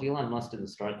 first off, Elon Musk didn't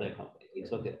start that company. He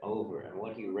took it over, and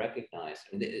what he recognized,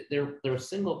 I mean, their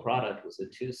single product was a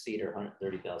 2-seater,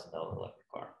 $130,000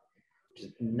 electric car, which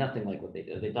is nothing like what they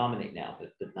do. They dominate now,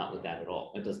 but not with that at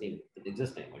all. It doesn't even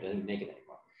exist anymore. It doesn't even make it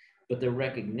anymore. But the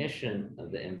recognition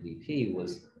of the MVP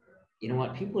was, you know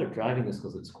what, people are driving this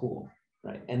because it's cool,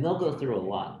 right? And they'll go through a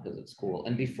lot because it's cool.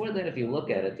 And before that, if you look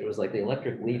at it, there was like the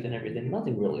electric Leaf and everything,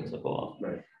 nothing really took off,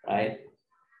 right?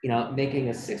 making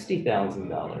a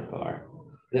 $60,000 car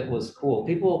that was cool.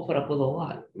 People will put up with a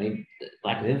lot, maybe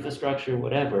lack of infrastructure,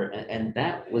 whatever. And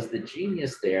that was the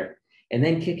genius there. And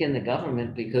then kick in the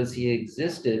government because he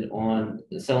existed on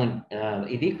selling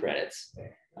EV credits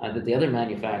that the other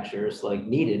manufacturers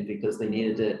needed because they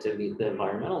needed to meet the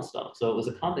environmental stuff. So it was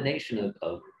a combination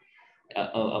of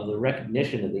the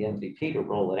recognition of the MVP to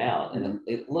roll it out. And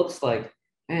it looks like,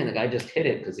 man, the guy just hit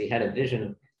it because he had a vision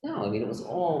of, no, I mean, it was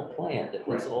all planned. It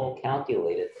was all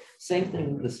calculated. Same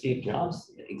thing with the Steve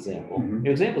Jobs example.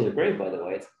 Your examples are great, by the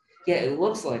way. It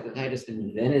looks like the guy just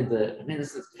invented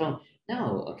this is phone.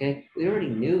 No, okay. We already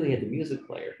knew he had the music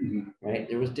player, right?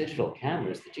 There was digital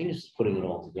cameras. The genius was putting it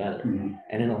all together.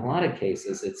 And in a lot of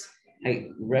cases, it's,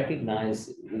 hey, recognize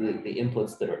the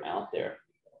inputs that are out there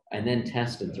and then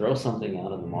test and throw something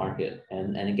out on the market.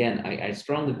 And again, I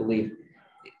strongly believe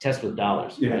test with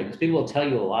dollars, right? Because people will tell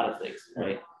you a lot of things,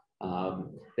 right?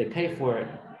 They pay for it,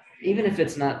 even if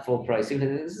it's not full price. Even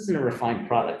if this isn't a refined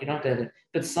product, you don't have to,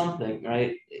 but something,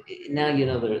 right? Now you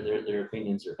know their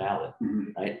opinions are valid,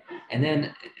 right? And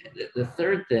then the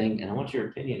third thing, and I want your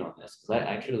opinion on this, because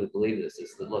I truly believe this,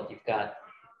 is that look,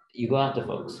 you go out to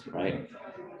folks, right?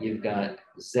 You've got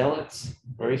zealots,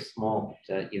 very small.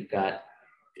 You've got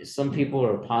some people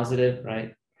are positive,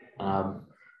 right? The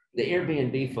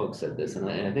Airbnb folks said this, and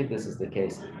I think this is the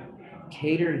case.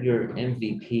 Cater your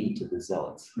MVP to the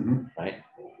zealots, right?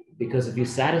 Because if you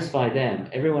satisfy them,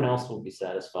 everyone else will be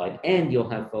satisfied, and you'll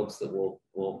have folks that will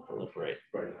proliferate,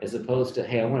 right? As opposed to,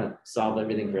 hey, I want to solve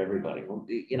everything for everybody. Well,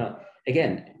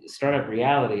 again, startup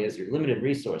reality is your limited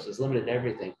resources, limited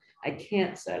everything. I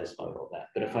can't satisfy all that,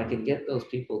 but if I can get those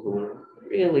people who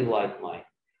really like my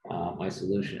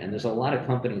solution, and there's a lot of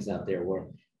companies out there where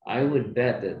I would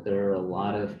bet that there are a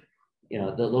lot of,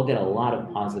 they'll get a lot of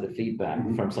positive feedback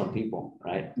from some people,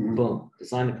 right? Boom,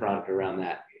 design the product around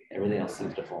that. Everything else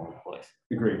seems to fall into place.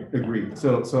 Agreed.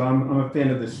 So I'm a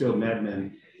fan of the show Mad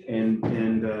Men, and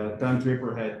Don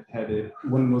Draper had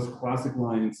one of the most classic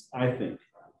lines, I think,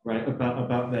 right,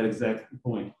 about that exact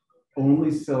point.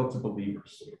 Only sell to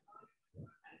believers.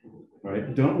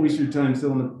 Right? Don't waste your time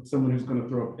selling to someone who's going to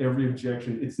throw up every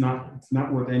objection. It's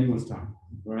not worth anyone's time,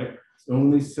 right?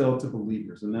 Only sell to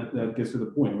believers, and that gets to the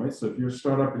point, right? So if you're a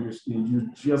startup and you're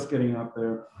just getting out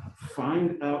there,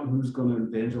 find out who's going to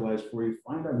evangelize for you.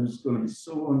 Find out who's going to be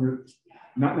so on your,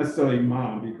 not necessarily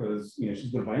mom because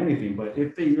she's going to buy anything, but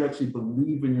if they actually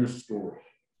believe in your story,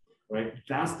 right?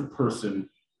 That's the person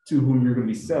to whom you're going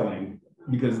to be selling,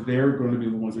 because they're going to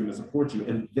be the ones who are going to support you,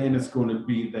 and then it's going to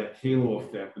be that halo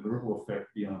effect and the ripple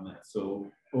effect beyond that. So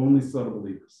only sell to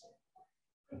believers.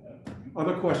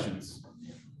 Other questions?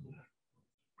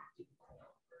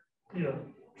 Yeah,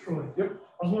 Troy. Yep. I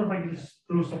was wondering if I could just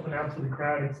throw something out to the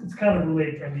crowd. It's kind of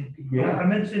related to MVP. Yeah. I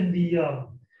mentioned the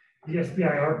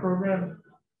SBIR program.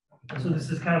 So this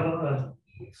is kind of a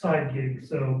side gig.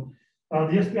 So the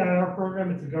SBIR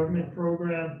program, it's a government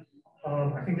program.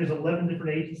 I think there's 11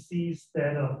 different agencies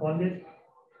that fund it.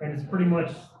 And it's pretty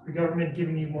much the government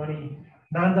giving you money,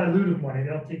 non-dilutive money. They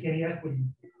don't take any equity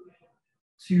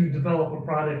to develop a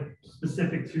product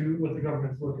specific to what the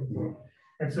government's looking for.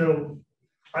 And so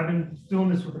I've been doing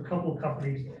this with a couple of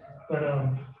companies, but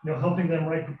helping them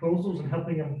write proposals and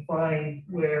helping them find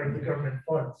where the government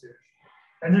funds is.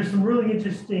 And there's some really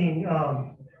interesting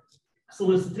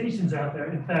solicitations out there.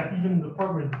 In fact, even the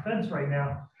Department of Defense right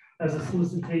now has a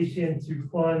solicitation to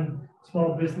fund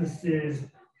small businesses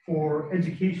for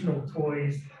educational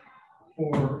toys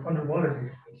for underwater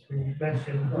vehicles. You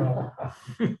mentioned.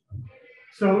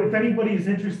 So if anybody is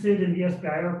interested in the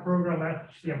SBIR program,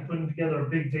 actually I'm putting together a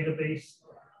big database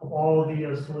of all of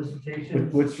the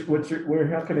solicitations.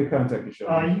 How can they contact you,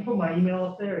 Sean? You can put my email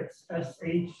up there. It's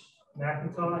shMcintosh,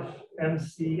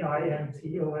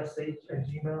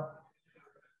 MCINTOSH@gmail.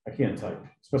 I can't type,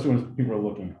 especially when people are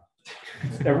looking.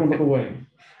 Everyone look away.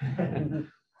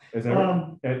 Is that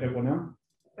at what now?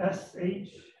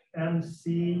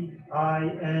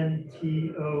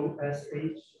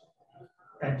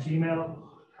 shMcintosh@gmail.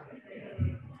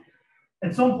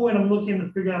 At some point, I'm looking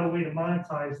to figure out a way to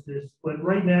monetize this, but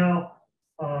right now,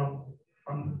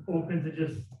 I'm open to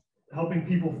just helping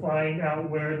people find out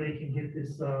where they can get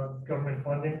this government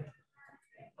funding.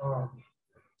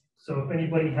 So if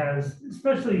anybody has,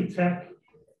 especially tech,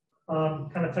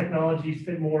 kind of technologies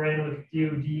fit more in with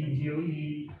DoD,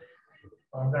 DOE,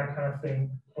 that kind of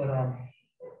thing, but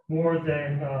more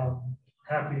than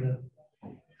happy to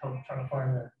help trying to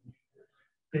find that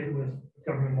fit with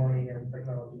government money and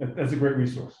technology. That's a great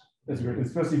resource. That's great,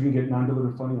 especially if you can get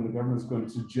non-dilutive funding and the government's going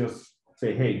to just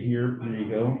say, hey, here you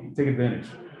go, take advantage.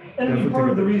 And part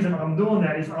of the reason I'm doing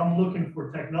that is I'm looking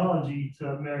for technology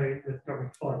to marry with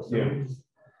government funds. So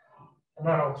I'm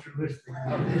not altruistic.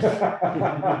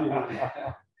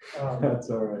 That's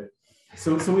all right.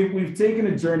 So we've taken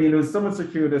a journey, and it was somewhat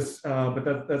circuitous,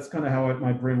 but that's kind of how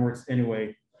my brain works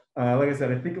anyway. Like I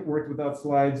said, I think it worked without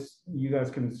slides. You guys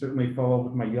can certainly follow up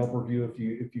with my Yelp review if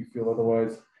you feel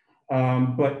otherwise.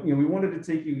 But we wanted to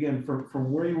take you again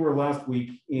from where you were last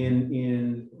week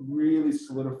in really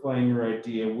solidifying your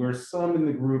idea, where some in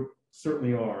the group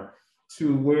certainly are,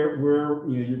 to where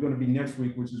you're going to be next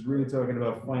week, which is really talking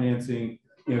about financing,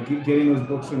 getting those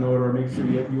books in order, make sure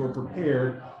you are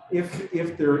prepared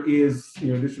if there is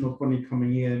additional funding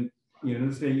coming in.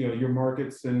 Understand your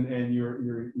markets and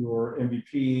your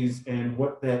MVPs and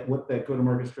what that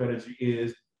go-to-market strategy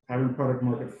is, having product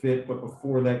market fit, but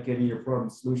before that, getting your problem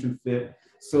solution fit.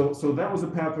 So that was the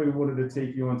pathway we wanted to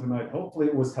take you on tonight. Hopefully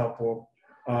it was helpful.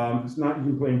 It's not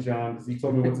you blame John because he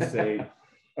told me what to say.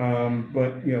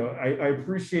 But I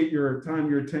appreciate your time,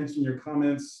 your attention, your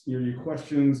comments, your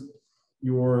questions,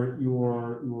 your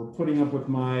putting up with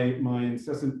my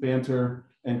incessant banter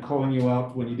and calling you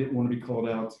out when you didn't want to be called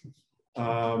out.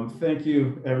 Thank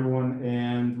you, everyone.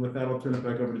 And with that, I'll turn it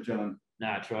back over to John.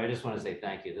 No, Troy, I just want to say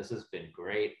thank you. This has been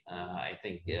great. I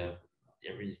think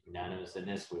every unanimous in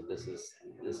this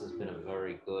has been a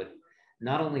very good,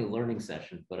 not only learning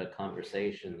session, but a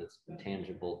conversation that's been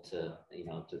tangible to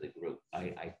the group.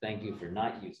 I thank you for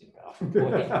not using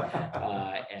PowerPoint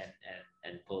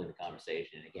and pulling the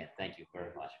conversation. And again, thank you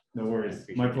very much. No worries.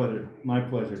 My pleasure. My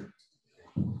pleasure.